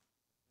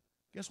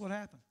 Guess what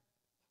happened?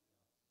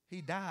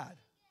 He died.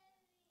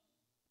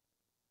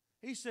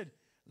 He said,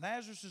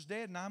 Lazarus is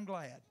dead and I'm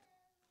glad.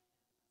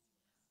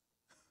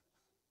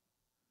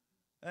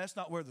 That's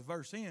not where the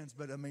verse ends,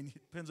 but I mean,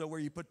 it depends on where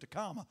you put the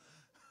comma.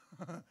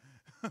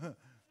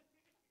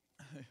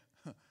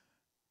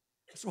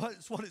 That's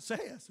what it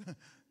says.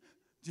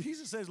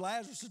 Jesus says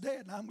Lazarus is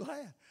dead and I'm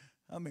glad.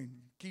 I mean,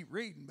 keep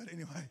reading, but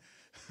anyway.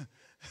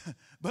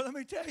 But let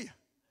me tell you,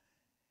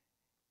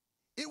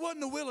 it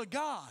wasn't the will of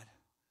God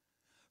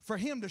for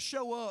him to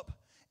show up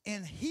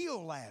and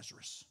heal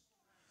Lazarus.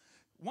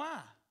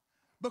 Why?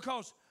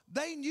 Because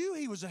they knew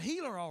he was a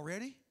healer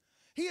already.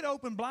 He had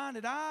opened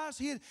blinded eyes.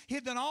 He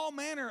had done all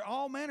manner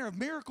of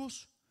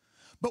miracles.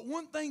 But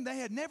one thing they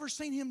had never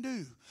seen him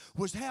do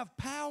was have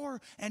power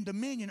and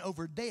dominion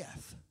over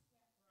death.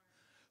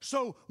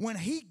 So when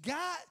he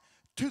got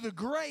to the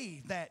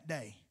grave that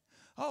day,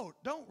 oh,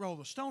 don't roll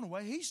the stone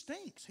away. He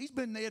stinks. He's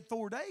been dead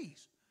 4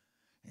 days.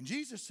 And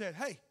Jesus said,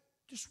 hey,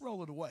 just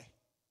roll it away.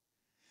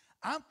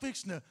 I'm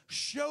fixing to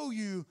show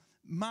you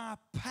my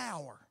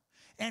power.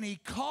 And he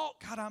called,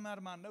 God, I'm out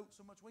of my notes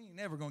so much, we ain't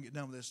never going to get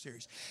done with this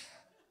series.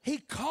 He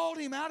called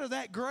him out of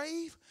that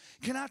grave.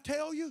 Can I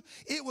tell you?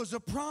 It was a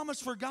promise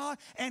for God,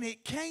 and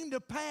it came to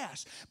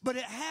pass. But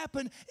it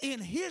happened in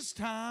his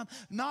time,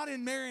 not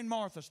in Mary and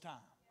Martha's time.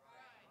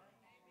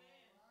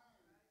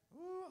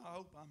 Ooh, I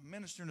hope I'm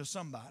ministering to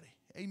somebody.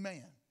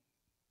 Amen.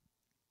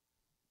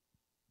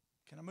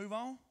 Can I move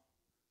on?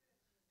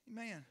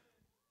 Amen.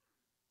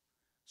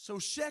 So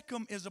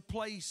Shechem is a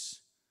place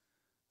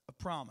of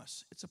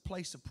promise. It's a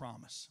place of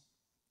promise.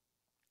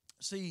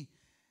 See,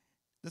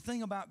 the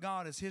thing about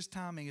God is his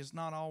timing is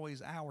not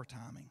always our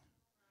timing.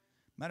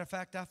 Matter of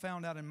fact, I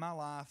found out in my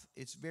life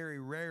it's very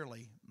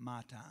rarely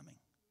my timing.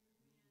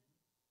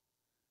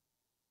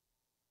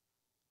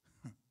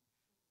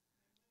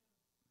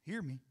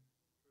 Hear me.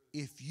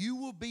 If you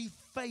will be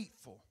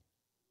faithful,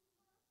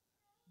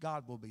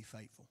 God will be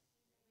faithful.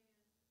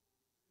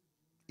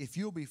 If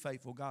you'll be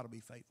faithful, God will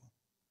be faithful.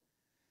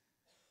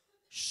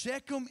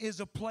 Shechem is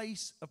a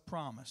place of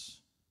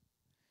promise.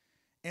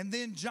 And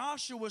then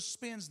Joshua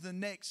spends the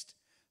next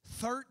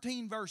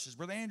 13 verses.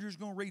 Brother Andrew's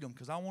going to read them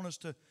because I want us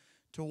to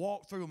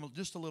walk through them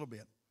just a little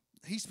bit.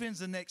 He spends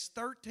the next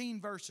 13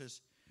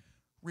 verses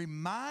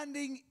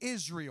reminding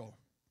Israel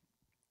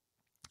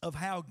of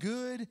how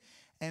good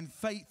and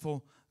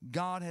faithful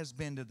God has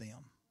been to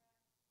them.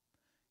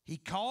 He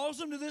calls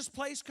them to this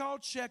place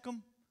called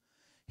Shechem.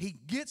 He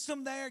gets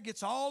them there,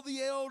 gets all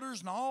the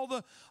elders and all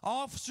the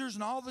officers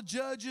and all the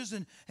judges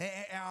and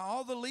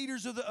all the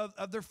leaders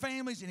of their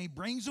families, and he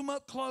brings them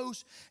up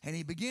close, and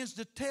he begins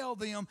to tell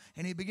them,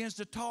 and he begins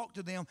to talk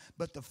to them.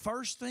 But the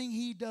first thing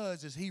he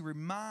does is he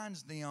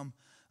reminds them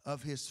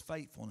of his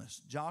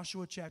faithfulness.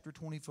 Joshua chapter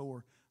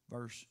 24,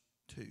 verse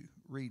 2.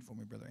 Read for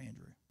me, Brother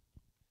Andrew.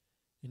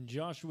 And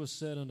Joshua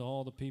said unto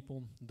all the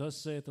people, Thus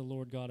saith the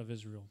Lord God of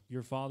Israel,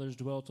 Your fathers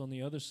dwelt on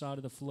the other side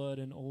of the flood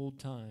in old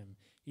time,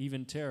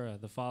 even Terah,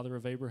 the father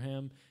of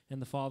Abraham,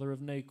 and the father of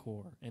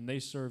Nachor, and they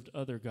served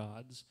other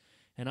gods.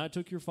 And I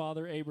took your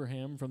father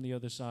Abraham from the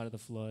other side of the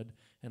flood,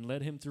 and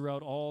led him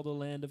throughout all the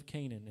land of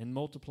Canaan, and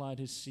multiplied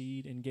his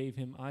seed, and gave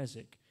him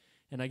Isaac.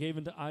 And I gave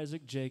unto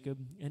Isaac Jacob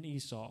and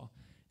Esau,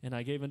 and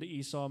I gave unto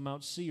Esau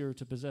Mount Seir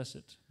to possess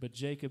it. But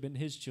Jacob and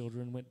his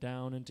children went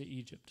down into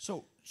Egypt.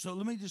 So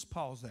let me just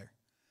pause there.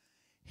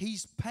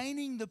 He's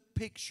painting the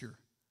picture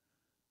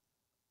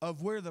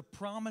of where the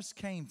promise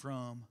came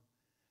from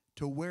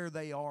to where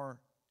they are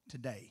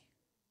today.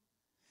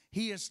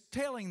 He is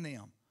telling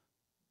them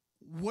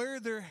where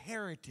their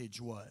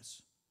heritage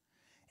was.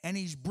 And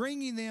he's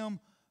bringing them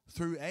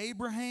through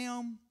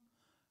Abraham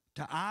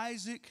to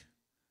Isaac,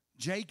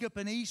 Jacob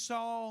and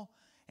Esau.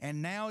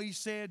 And now he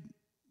said,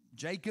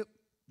 Jacob,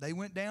 they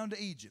went down to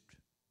Egypt.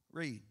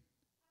 Read.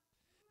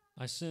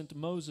 I sent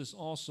Moses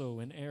also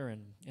and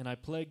Aaron, and I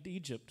plagued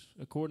Egypt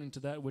according to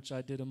that which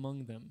I did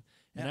among them.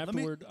 And now,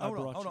 afterward I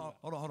brought you.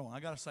 Hold on. I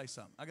got to say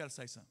something.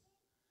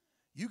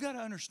 You got to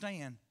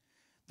understand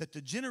that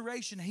the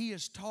generation he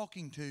is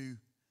talking to,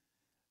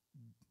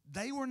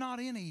 they were not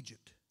in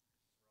Egypt.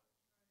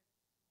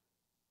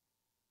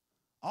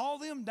 All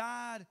of them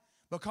died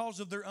because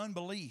of their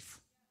unbelief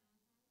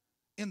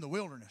in the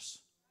wilderness.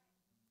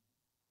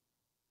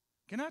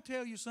 Can I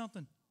tell you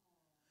something?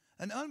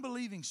 An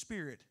unbelieving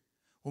spirit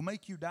will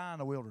make you die in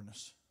the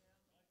wilderness.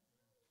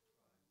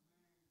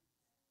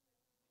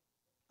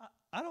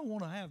 I don't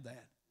want to have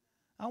that.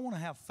 I want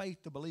to have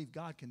faith to believe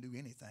God can do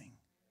anything.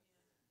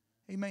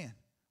 Amen.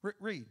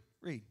 Read.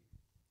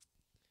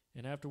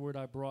 And afterward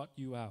I brought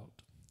you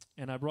out.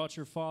 And I brought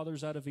your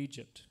fathers out of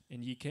Egypt,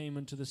 and ye came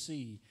unto the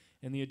sea.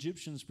 And the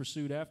Egyptians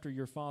pursued after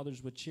your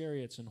fathers with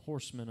chariots and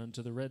horsemen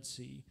unto the Red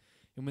Sea.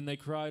 And when they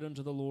cried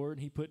unto the Lord,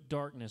 he put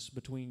darkness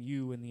between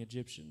you and the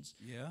Egyptians,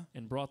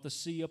 and brought the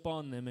sea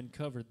upon them and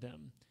covered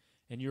them.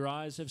 And your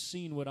eyes have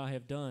seen what I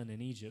have done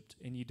in Egypt,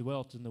 and ye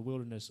dwelt in the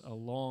wilderness a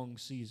long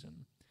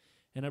season.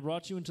 And I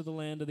brought you into the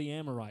land of the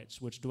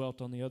Amorites, which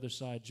dwelt on the other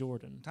side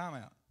Jordan. Time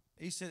out.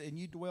 He said, and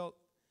you dwelt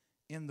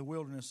in the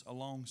wilderness a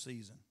long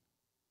season.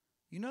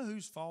 You know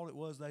whose fault it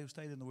was they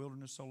stayed in the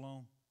wilderness so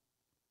long?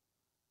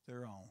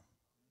 Their own.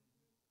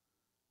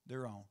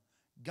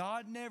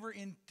 God never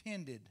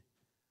intended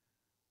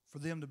for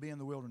them to be in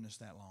the wilderness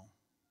that long.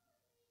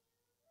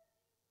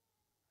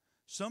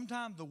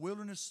 Sometimes the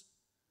wilderness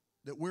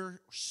that we're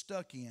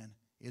stuck in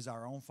is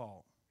our own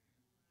fault.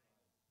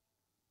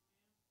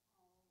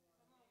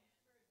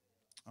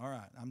 All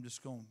right, I'm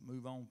just going to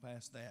move on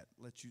past that.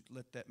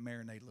 Let that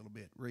marinate a little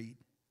bit. Read.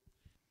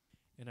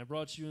 And I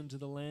brought you into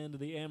the land of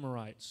the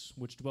Amorites,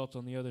 which dwelt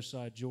on the other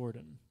side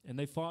Jordan. And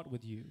they fought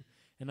with you.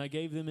 And I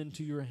gave them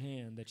into your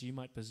hand, that ye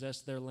might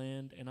possess their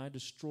land, and I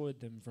destroyed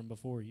them from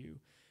before you.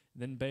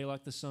 Then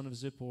Balak the son of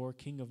Zippor,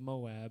 king of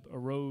Moab,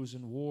 arose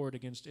and warred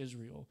against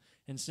Israel,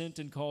 and sent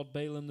and called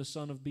Balaam the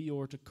son of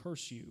Beor to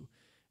curse you.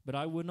 But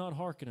I would not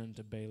hearken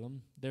unto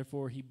Balaam,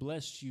 therefore he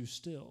blessed you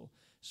still.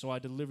 So I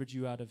delivered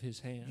you out of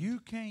his hand. You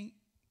can't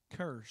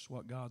curse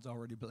what God's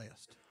already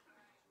blessed.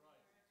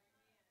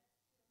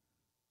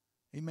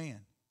 Amen.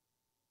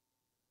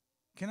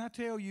 Can I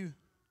tell you,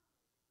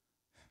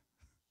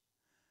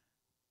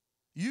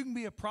 you can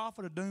be a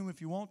prophet of doom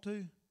if you want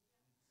to.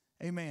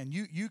 Amen.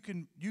 You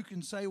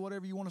can say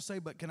whatever you want to say,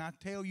 but can I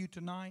tell you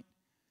tonight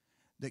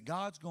that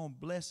God's going to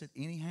bless it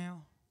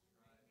anyhow?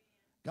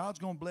 God's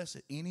going to bless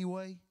it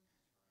anyway.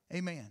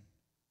 Amen.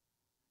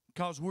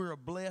 Because we're a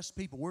blessed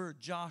people. We're a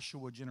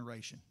Joshua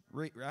generation.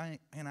 Right?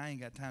 And I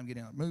ain't got time to get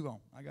in it. Move on.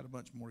 I got a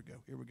bunch more to go.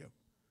 Here we go.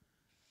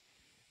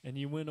 And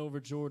you went over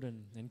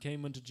Jordan and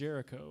came unto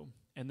Jericho.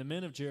 And the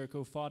men of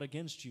Jericho fought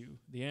against you,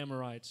 the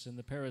Amorites and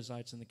the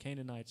Perizzites and the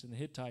Canaanites and the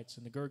Hittites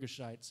and the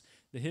Girgashites,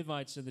 the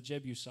Hivites and the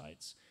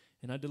Jebusites.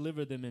 And I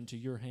delivered them into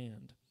your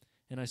hand.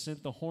 And I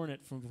sent the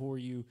hornet from before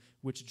you,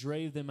 which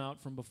drave them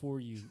out from before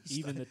you,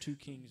 even the two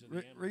kings of the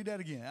Amorites. Read that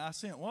again. I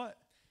sent what?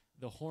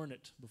 The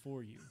hornet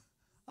before you.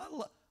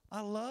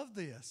 I love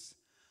this.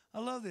 I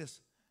love this.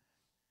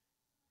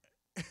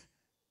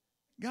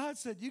 God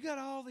said, you got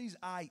all these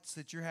ites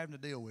that you're having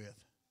to deal with.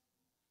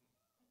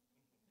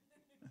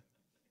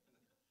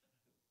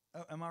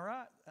 Am I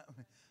right?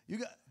 You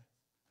got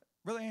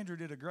Brother Andrew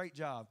did a great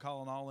job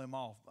calling all them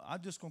off.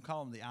 I'm just going to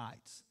call them the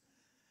ites.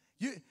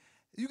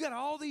 You got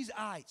all these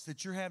ites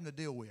that you're having to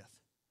deal with.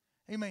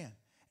 Amen.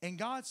 And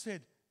God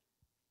said,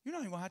 you're not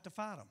even going to have to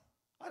fight them.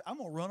 I'm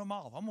going to run them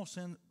off. I'm going to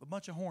send a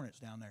bunch of hornets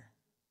down there.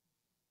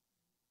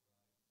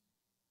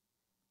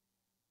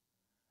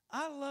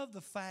 I love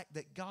the fact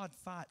that God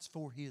fights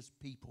for his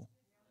people.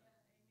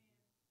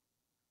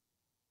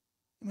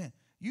 Amen.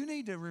 You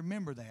need to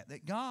remember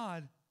that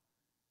God's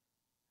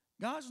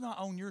not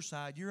on your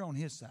side, you're on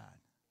his side.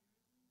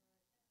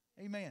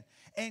 Amen.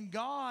 And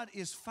God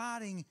is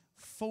fighting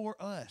for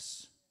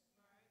us.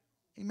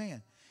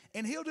 Amen.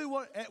 And he'll do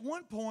what at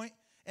one point,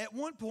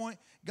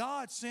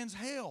 God sends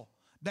hail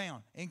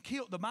down and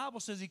killed. The Bible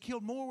says he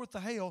killed more with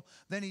the hail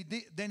than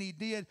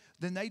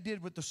they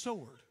did with the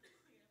sword.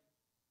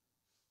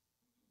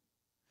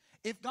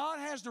 If God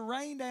has to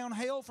rain down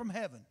hail from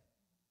heaven,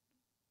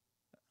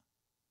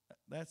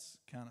 that's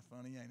kind of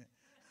funny, ain't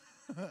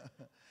it?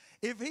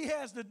 If he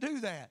has to do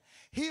that,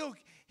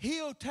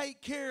 he'll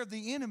take care of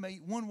the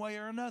enemy one way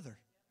or another.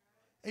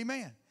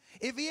 Amen.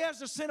 If he has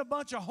to send a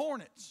bunch of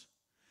hornets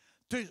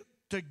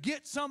to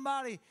get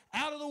somebody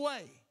out of the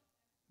way,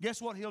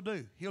 guess what he'll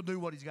do? He'll do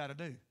what he's got to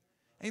do.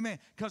 Amen.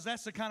 Because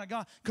that's the kind of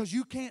God. Because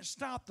you can't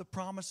stop the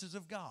promises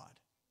of God.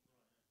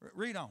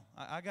 Read on.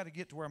 I got to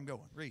get to where I'm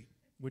going. Read.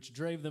 Which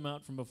drave them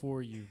out from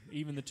before you,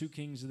 even the two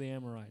kings of the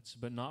Amorites,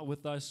 but not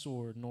with thy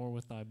sword, nor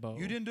with thy bow.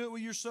 You didn't do it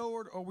with your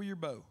sword or with your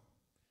bow.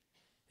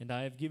 And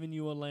I have given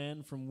you a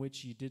land from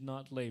which ye did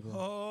not labor.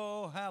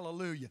 Oh,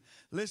 hallelujah.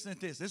 Listen to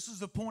this. This is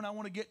the point I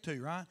want to get to,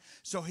 right?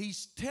 So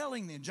he's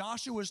telling them,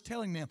 Joshua is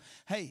telling them,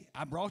 hey,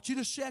 I brought you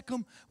to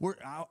Shechem, but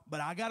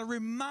I got to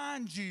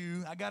remind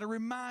you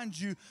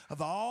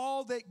of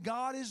all that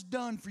God has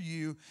done for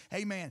you.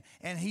 Amen.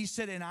 And he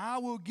said, and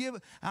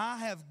I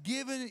have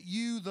given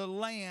you the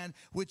land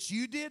which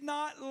you did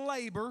not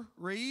labor.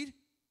 Read.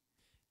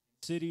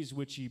 Cities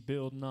which ye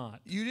build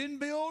not. You didn't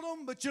build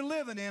them, but you're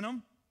living in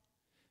them.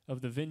 Of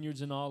the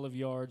vineyards and olive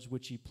yards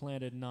which ye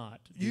planted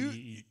not,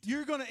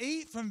 you're going to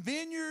eat from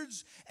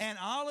vineyards and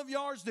olive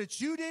yards that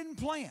you didn't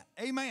plant.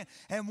 Amen.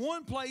 And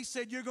one place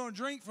said you're going to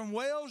drink from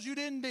wells you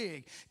didn't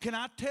dig. Can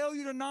I tell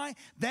you tonight,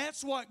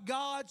 that's what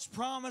God's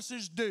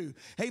promises do.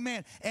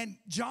 Amen. And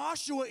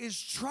Joshua is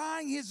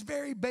trying his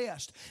very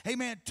best,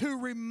 amen, to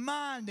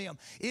remind them.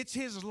 It's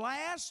his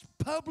last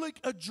public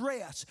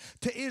address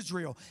to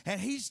Israel. And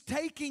he's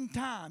taking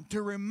time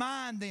to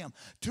remind them,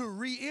 to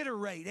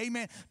reiterate,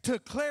 amen, to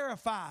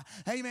clarify,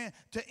 amen,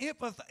 to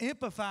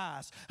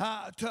empathize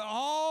to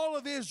all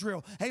of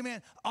Israel,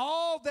 amen,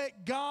 all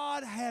that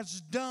God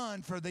has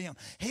done for them.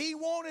 He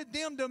wanted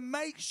them to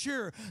make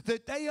sure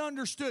that they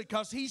understood,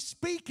 because he's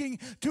speaking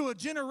to a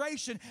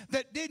generation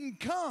that didn't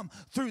come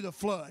through the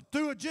flood,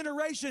 through a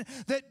generation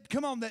that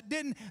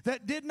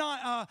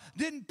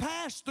didn't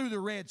pass through the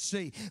Red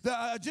Sea,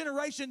 a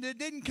generation that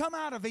didn't come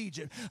out of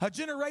Egypt, a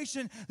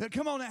generation that,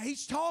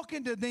 he's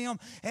talking to them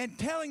and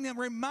telling them,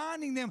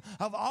 reminding them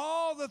of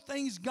all the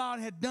things God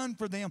had done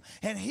for them.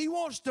 And He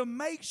wants to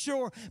make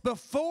sure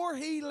before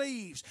He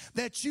leaves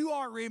that you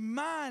are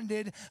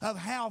reminded of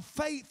how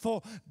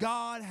faithful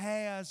God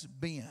has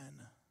been.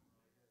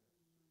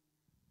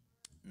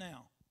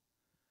 Now,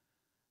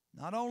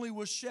 not only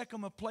was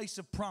Shechem a place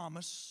of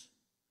promise,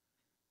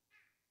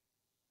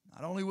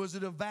 not only was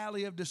it a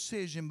valley of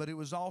decision, but it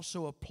was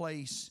also a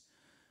place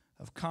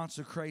of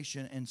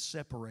consecration and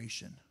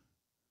separation.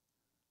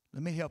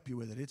 Let me help you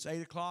with it. It's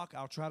 8 o'clock.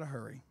 I'll try to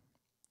hurry.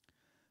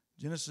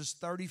 Genesis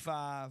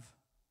 35,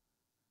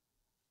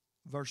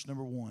 verse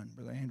number 1.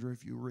 Brother Andrew,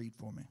 if you read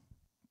for me.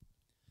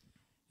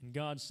 And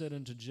God said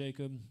unto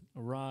Jacob,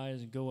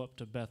 Arise and go up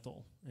to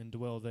Bethel, and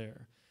dwell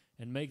there,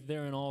 and make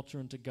there an altar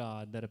unto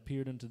God that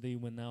appeared unto thee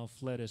when thou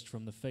fleddest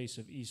from the face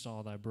of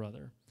Esau thy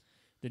brother.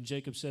 Then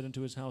Jacob said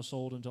unto his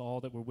household and to all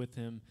that were with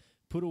him,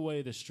 Put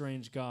away the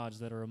strange gods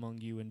that are among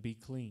you, and be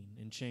clean,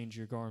 and change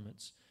your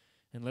garments.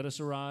 And let us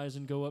arise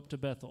and go up to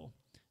Bethel,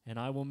 and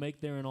I will make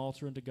there an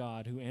altar unto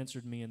God, who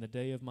answered me in the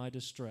day of my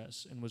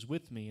distress, and was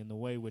with me in the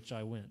way which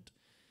I went.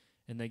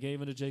 And they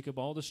gave unto Jacob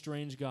all the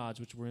strange gods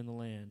which were in the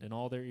land, and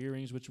all their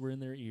earrings which were in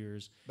their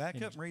ears. Back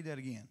up and read that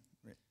again.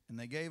 And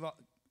they gave,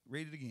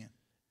 read it again.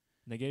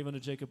 And they gave unto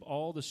Jacob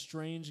all the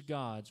strange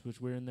gods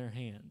which were in their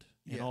hand,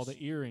 and all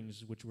the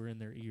earrings which were in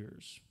their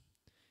ears.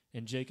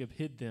 And Jacob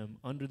hid them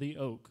under the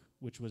oak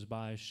which was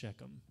by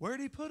Shechem. Where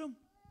did he put them?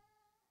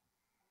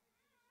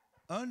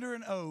 Under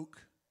an oak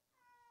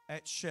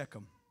at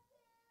Shechem.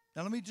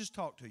 Now let me just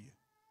talk to you.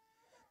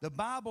 The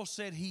Bible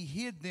said he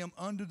hid them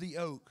under the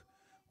oak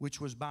which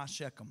was by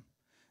Shechem.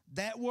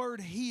 That word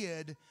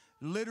hid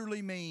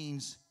literally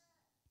means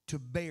to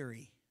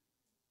bury.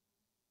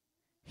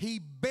 He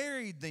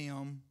buried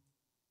them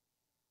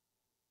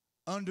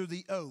under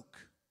the oak.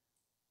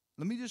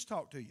 Let me just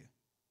talk to you.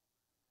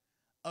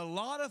 A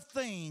lot of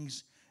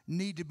things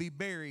need to be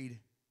buried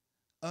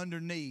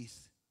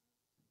underneath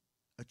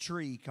a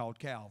tree called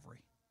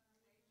Calvary.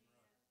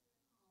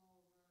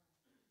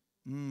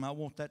 I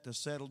want that to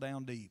settle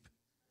down deep.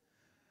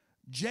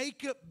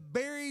 Jacob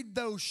buried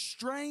those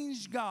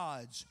strange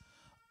gods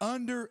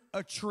under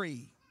a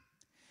tree.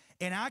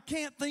 And I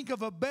can't think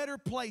of a better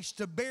place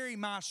to bury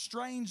my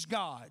strange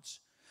gods,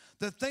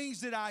 the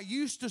things that I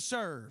used to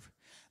serve,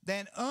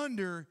 than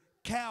under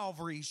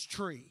Calvary's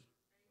tree.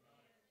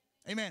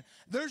 Amen.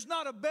 There's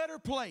not a better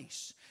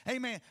place,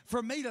 amen,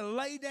 for me to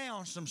lay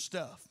down some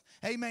stuff,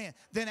 amen,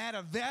 than at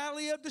a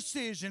valley of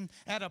decision,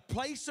 at a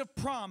place of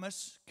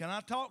promise. Can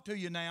I talk to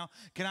you now?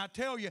 Can I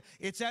tell you,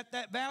 it's at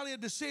that valley of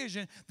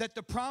decision that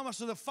the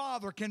promise of the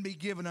Father can be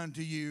given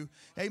unto you.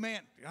 Amen.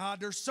 God,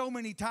 there's so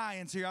many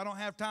tie-ins here. I don't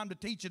have time to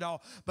teach it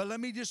all. But let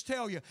me just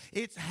tell you,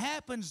 it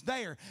happens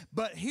there.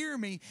 But hear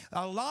me,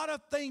 a lot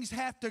of things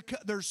have to,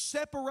 there's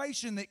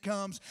separation that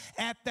comes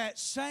at that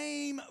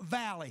same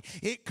valley.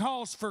 It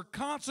calls for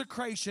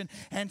consecration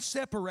and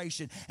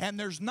separation. And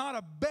there's not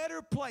a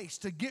better place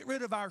to get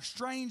rid of our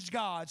strange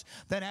gods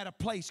than at a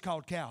place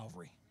called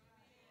Calvary.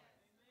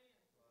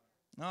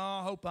 Oh,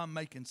 I hope I'm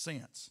making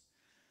sense.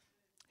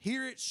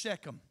 Here at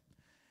Shechem,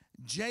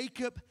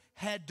 Jacob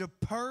had to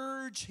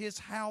purge his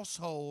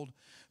household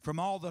from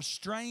all the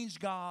strange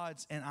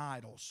gods and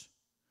idols.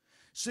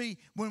 See,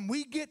 when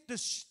we get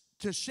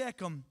to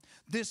Shechem,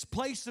 this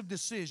place of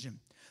decision,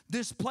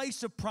 this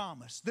place of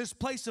promise, this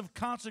place of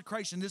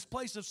consecration, this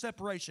place of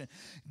separation,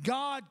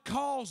 God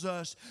calls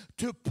us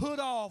to put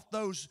off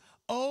those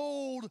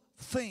old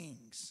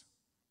things.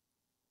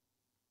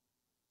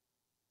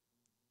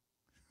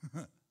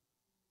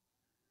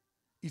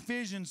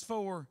 Ephesians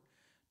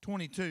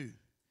 4:22.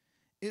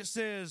 It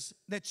says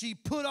that ye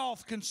put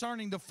off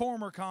concerning the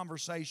former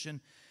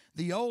conversation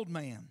the old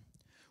man,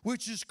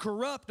 which is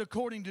corrupt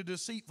according to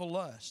deceitful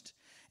lust,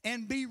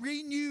 and be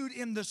renewed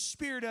in the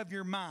spirit of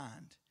your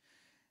mind,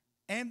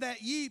 and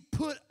that ye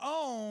put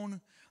on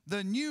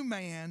the new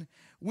man,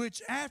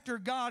 which after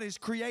God is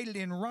created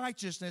in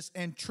righteousness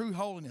and true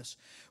holiness.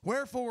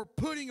 Wherefore,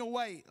 putting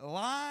away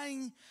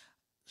lying,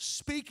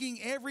 speaking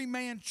every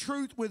man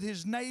truth with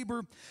his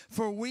neighbor,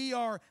 for we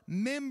are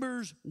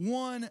members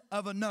one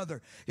of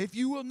another. If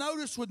you will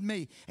notice with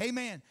me,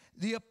 amen,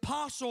 the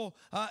apostle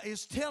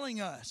is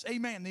telling us,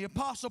 amen, the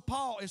apostle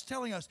Paul is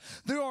telling us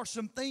there are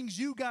some things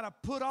you got to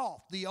put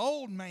off, the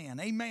old man,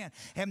 amen.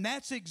 And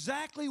that's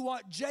exactly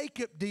what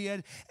Jacob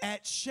did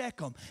at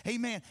Shechem,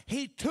 amen.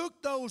 He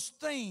took those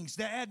things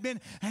that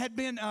had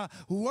been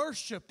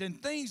worshipped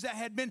and things that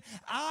had been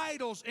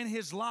idols in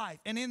his life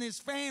and in his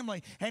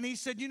family, and he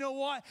said, you know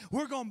what,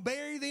 we're going to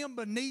bury them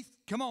beneath,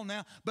 come on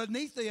now,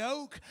 beneath the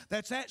oak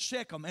that's at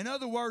Shechem. In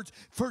other words,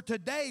 for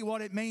today,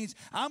 what it means,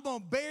 I'm going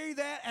to bury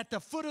that at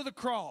the foot of the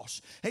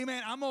cross.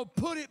 Amen. I'm going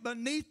to put it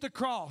beneath the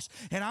cross,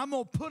 and I'm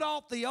going to put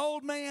off the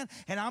old man,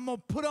 and I'm going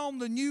to put on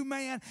the new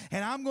man,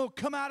 and I'm going to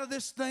come out of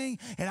this thing,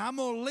 and I'm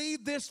going to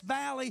leave this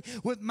valley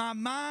with my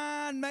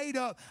mind made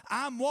up.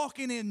 I'm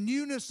walking in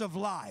newness of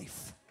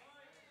life.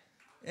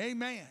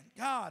 Amen.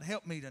 God,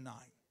 help me tonight.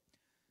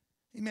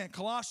 Amen.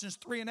 Colossians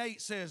 3:8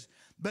 says,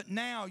 but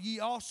now ye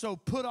also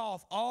put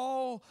off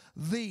all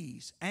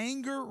these,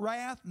 anger,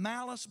 wrath,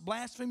 malice,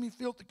 blasphemy,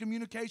 filthy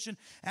communication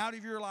out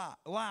of your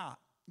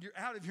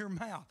out of your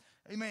mouth.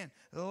 Amen.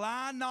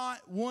 Lie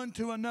not one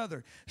to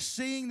another,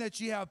 seeing that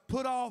ye have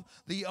put off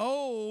the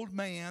old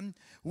man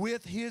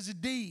with his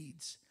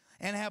deeds,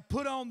 and have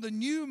put on the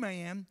new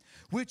man,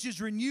 which is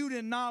renewed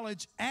in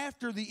knowledge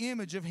after the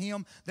image of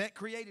him that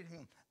created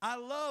him. I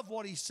love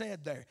what he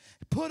said there.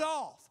 Put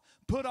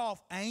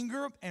off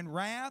anger and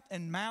wrath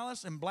and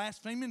malice and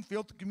blasphemy and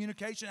filthy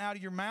communication out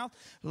of your mouth.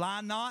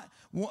 Lie not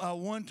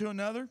one to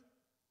another.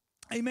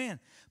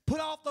 Amen. Put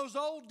off those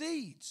old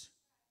deeds.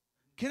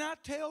 Can I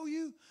tell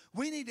you,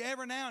 we need to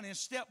every now and then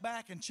step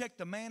back and check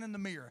the man in the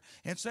mirror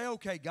and say,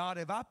 okay, God,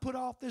 have I put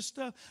off this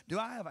stuff? Do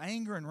I have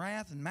anger and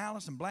wrath and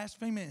malice and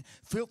blasphemy and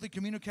filthy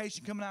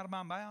communication coming out of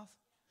my mouth?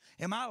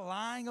 Am I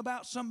lying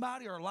about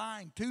somebody or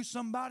lying to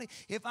somebody?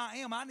 If I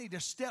am, I need to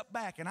step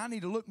back and I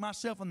need to look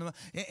myself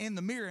in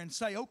the mirror and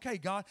say, okay,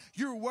 God,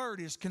 your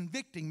word is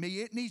convicting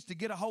me. It needs to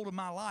get a hold of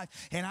my life,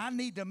 and I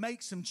need to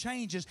make some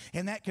changes,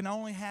 and that can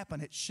only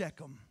happen at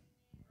Shechem.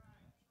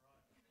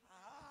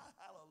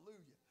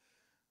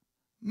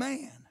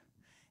 Man,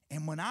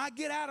 and when I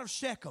get out of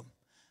Shechem,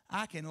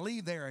 I can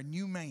leave there a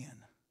new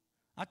man.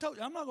 I told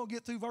you, I'm not going to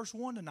get through verse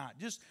 1 tonight.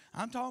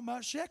 I'm talking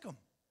about Shechem,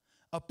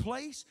 a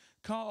place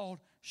called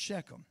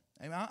Shechem.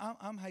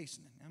 I'm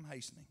hastening.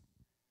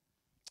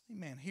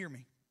 Amen. Hear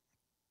me.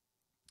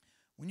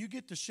 When you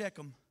get to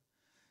Shechem,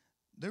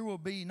 there will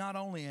be not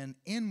only an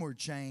inward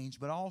change,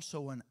 but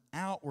also an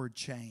outward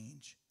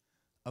change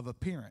of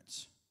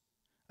appearance,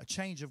 a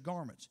change of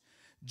garments.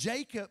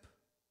 Jacob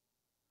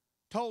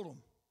told him,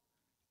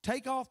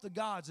 take off the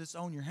gods that's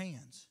on your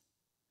hands.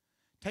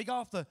 Take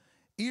off the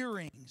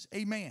earrings.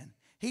 Amen.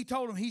 He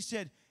told him, he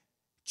said,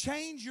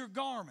 change your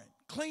garment.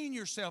 Clean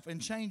yourself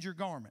and change your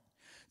garment.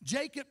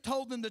 Jacob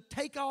told them to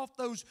take off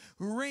those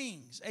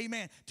rings,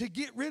 amen, to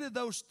get rid of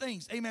those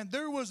things, amen.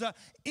 There was an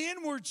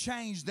inward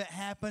change that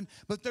happened,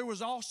 but there was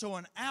also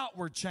an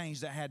outward change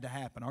that had to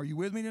happen. Are you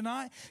with me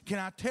tonight? Can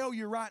I tell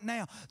you right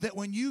now that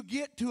when you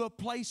get to a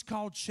place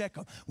called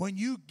Shechem, when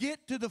you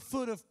get to the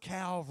foot of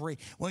Calvary,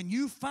 when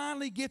you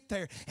finally get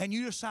there and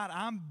you decide,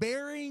 I'm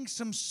burying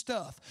some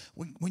stuff,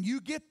 when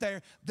you get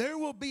there, there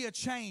will be a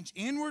change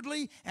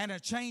inwardly and a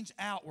change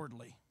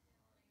outwardly.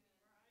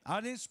 I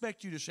didn't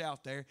expect you to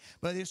shout there,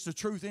 but it's the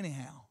truth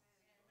anyhow.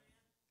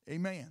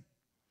 Amen.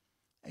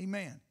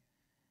 Amen.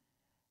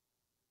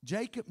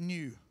 Jacob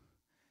knew.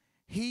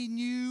 He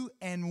knew,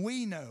 and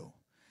we know,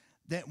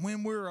 that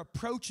when we're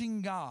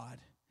approaching God,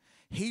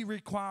 He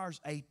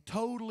requires a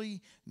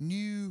totally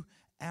new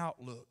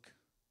outlook.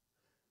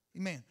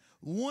 Amen.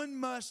 One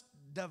must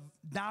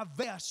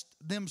divest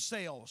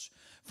themselves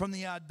from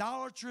the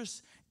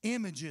idolatrous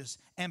images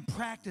and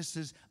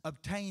practices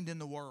obtained in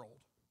the world.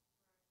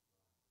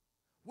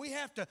 We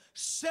have to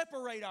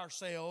separate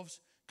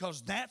ourselves,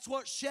 because that's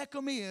what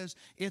Shechem is.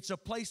 It's a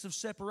place of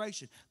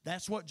separation.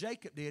 That's what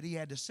Jacob did. He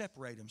had to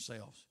separate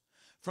himself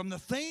from the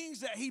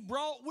things that he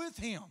brought with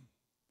him.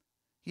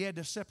 He had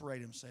to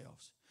separate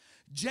himself.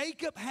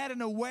 Jacob had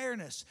an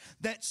awareness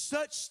that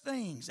such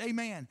things,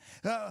 amen,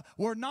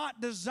 were not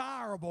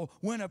desirable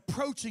when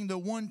approaching the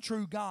one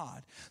true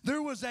God.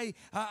 There was a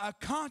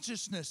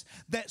consciousness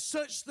that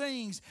such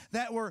things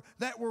that were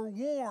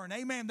worn,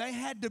 amen, they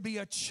had to be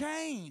a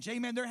change,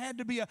 amen. There had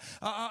to be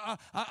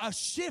a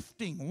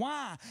shifting.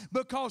 Why?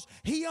 Because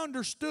he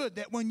understood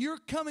that when you're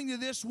coming to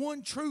this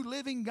one true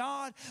living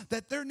God,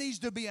 that there needs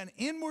to be an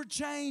inward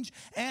change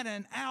and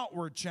an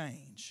outward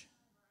change.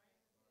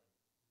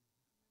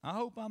 I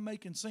hope I'm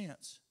making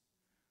sense.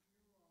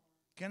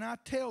 Can I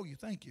tell you,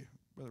 thank you,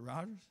 Brother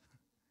Rogers.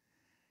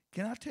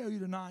 Can I tell you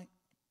tonight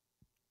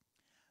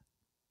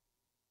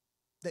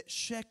that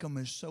Shechem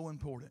is so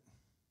important?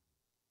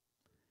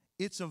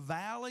 It's a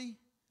valley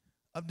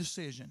of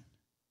decision.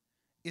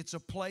 It's a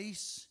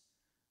place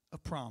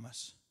of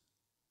promise.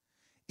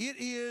 It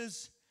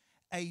is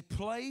a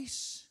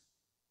place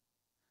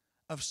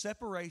of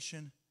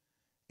separation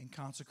and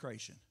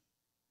consecration.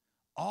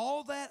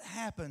 All that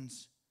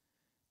happens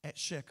at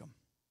Shechem.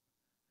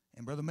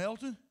 And Brother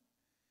Melton,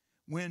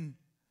 when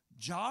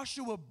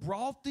Joshua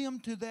brought them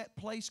to that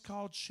place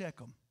called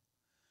Shechem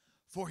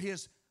for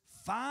his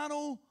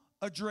final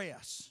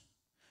address,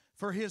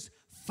 for his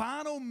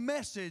final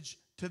message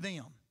to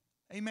them,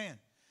 amen,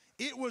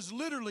 it was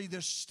literally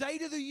the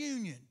State of the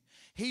Union.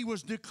 He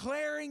was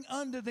declaring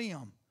unto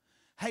them,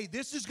 hey,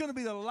 this is going to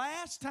be the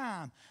last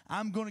time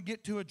I'm going to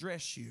get to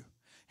address you.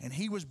 And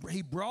he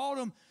brought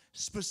them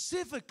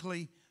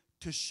specifically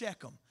to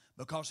Shechem,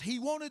 because he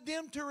wanted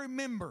them to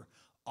remember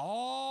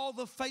all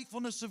the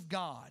faithfulness of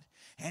God.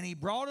 And he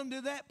brought them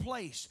to that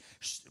place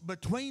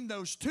between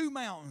those two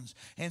mountains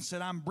and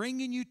said, I'm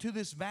bringing you to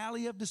this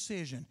valley of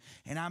decision.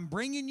 And I'm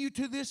bringing you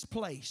to this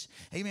place,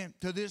 amen,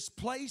 to this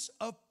place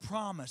of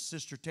promise,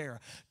 Sister Tara,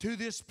 to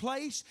this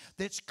place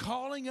that's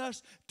calling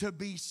us to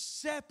be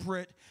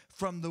separate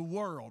from the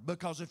world.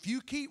 Because if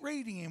you keep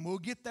reading, and we'll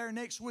get there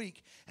next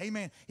week,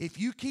 amen, if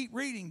you keep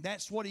reading,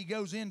 that's what he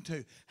goes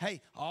into.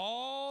 Hey,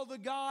 all the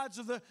gods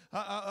of the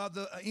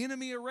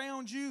enemy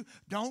around you,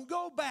 don't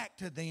go back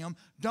to them.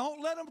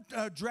 Don't let them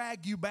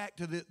drag you back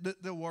to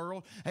the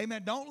world.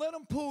 Amen. Don't let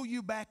them pull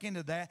you back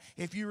into that.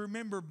 If you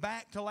remember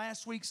back to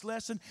last week's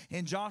lesson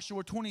in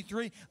Joshua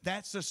 23,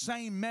 that's the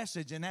same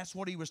message, and that's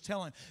what he was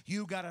telling.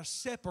 You got to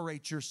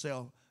separate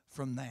yourself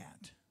from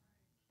that.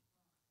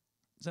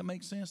 Does that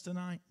make sense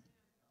tonight?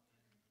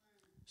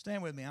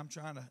 Stand with me. I'm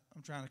trying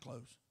to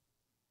close.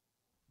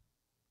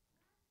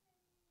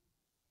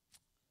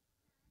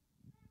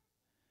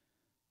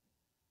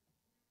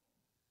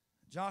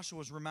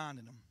 Joshua's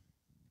reminding them.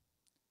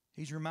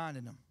 He's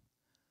reminding them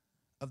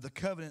of the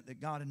covenant that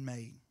God had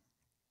made.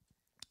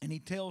 And he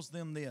tells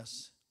them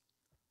this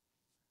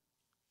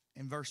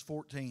in verse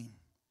 14.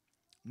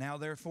 Now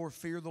therefore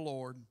fear the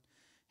Lord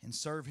and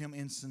serve him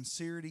in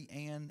sincerity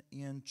and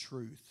in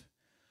truth.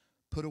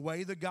 Put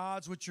away the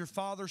gods which your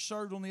father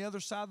served on the other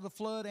side of the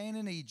flood and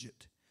in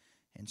Egypt,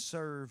 and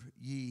serve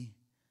ye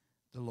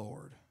the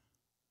Lord.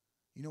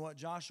 You know what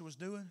Joshua's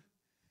doing?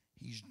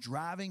 He's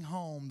driving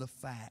home the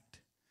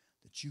fact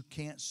that you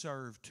can't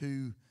serve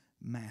two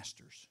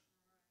masters.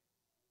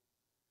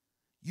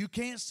 You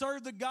can't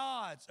serve the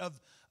gods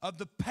of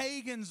the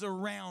pagans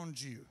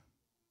around you.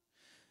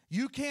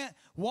 You can't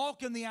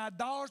walk in the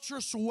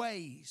idolatrous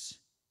ways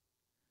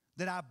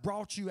that I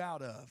brought you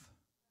out of.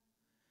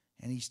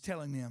 And he's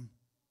telling them,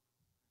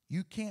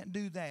 you can't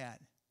do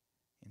that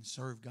and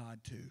serve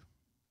God too.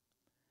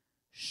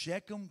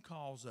 Shechem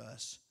calls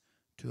us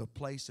to a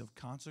place of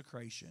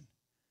consecration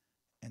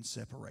and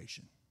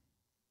separation.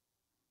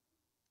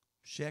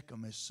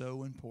 Shechem is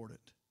so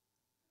important.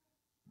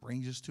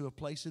 Brings us to a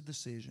place of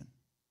decision.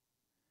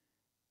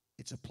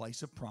 It's a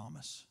place of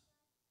promise.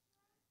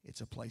 It's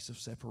a place of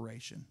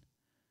separation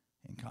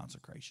and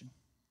consecration.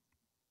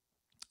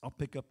 I'll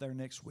pick up there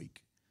next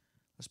week.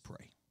 Let's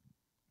pray.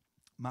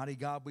 Mighty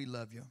God, we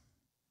love you.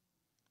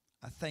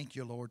 I thank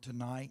you, Lord,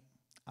 tonight.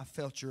 I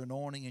felt your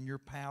anointing and your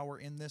power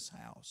in this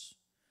house.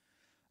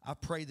 I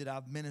pray that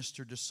I've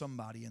ministered to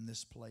somebody in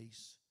this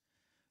place,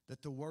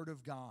 that the Word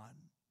of God,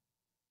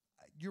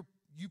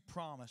 you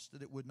promised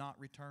that it would not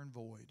return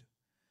void.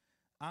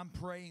 I'm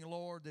praying,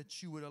 Lord,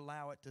 that you would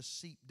allow it to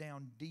seep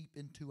down deep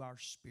into our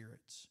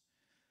spirits.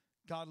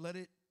 God, let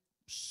it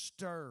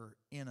stir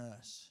in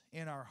us,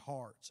 in our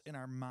hearts, in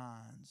our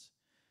minds.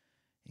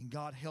 And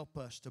God, help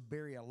us to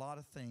bury a lot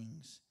of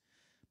things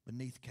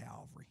beneath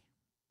Calvary.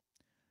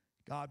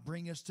 God,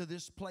 bring us to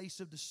this place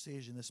of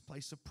decision, this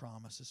place of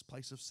promise, this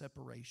place of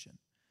separation.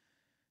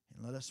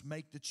 And let us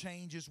make the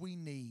changes we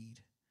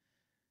need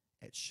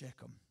at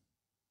Shechem.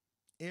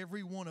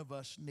 Every one of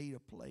us need a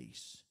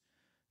place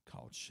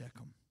called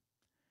Shechem.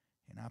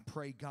 And I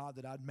pray, God,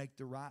 that I'd make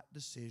the right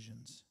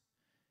decisions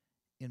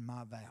in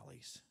my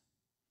valleys.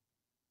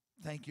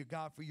 Thank you,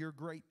 God, for your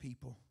great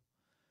people.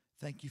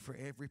 Thank you for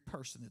every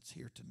person that's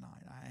here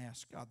tonight. I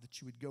ask, God,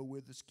 that you would go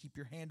with us, keep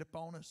your hand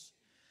upon us,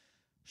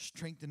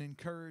 strengthen and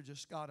encourage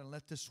us, God, and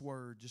let this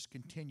word just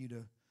continue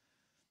to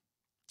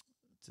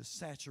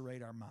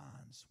saturate our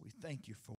minds. We thank you for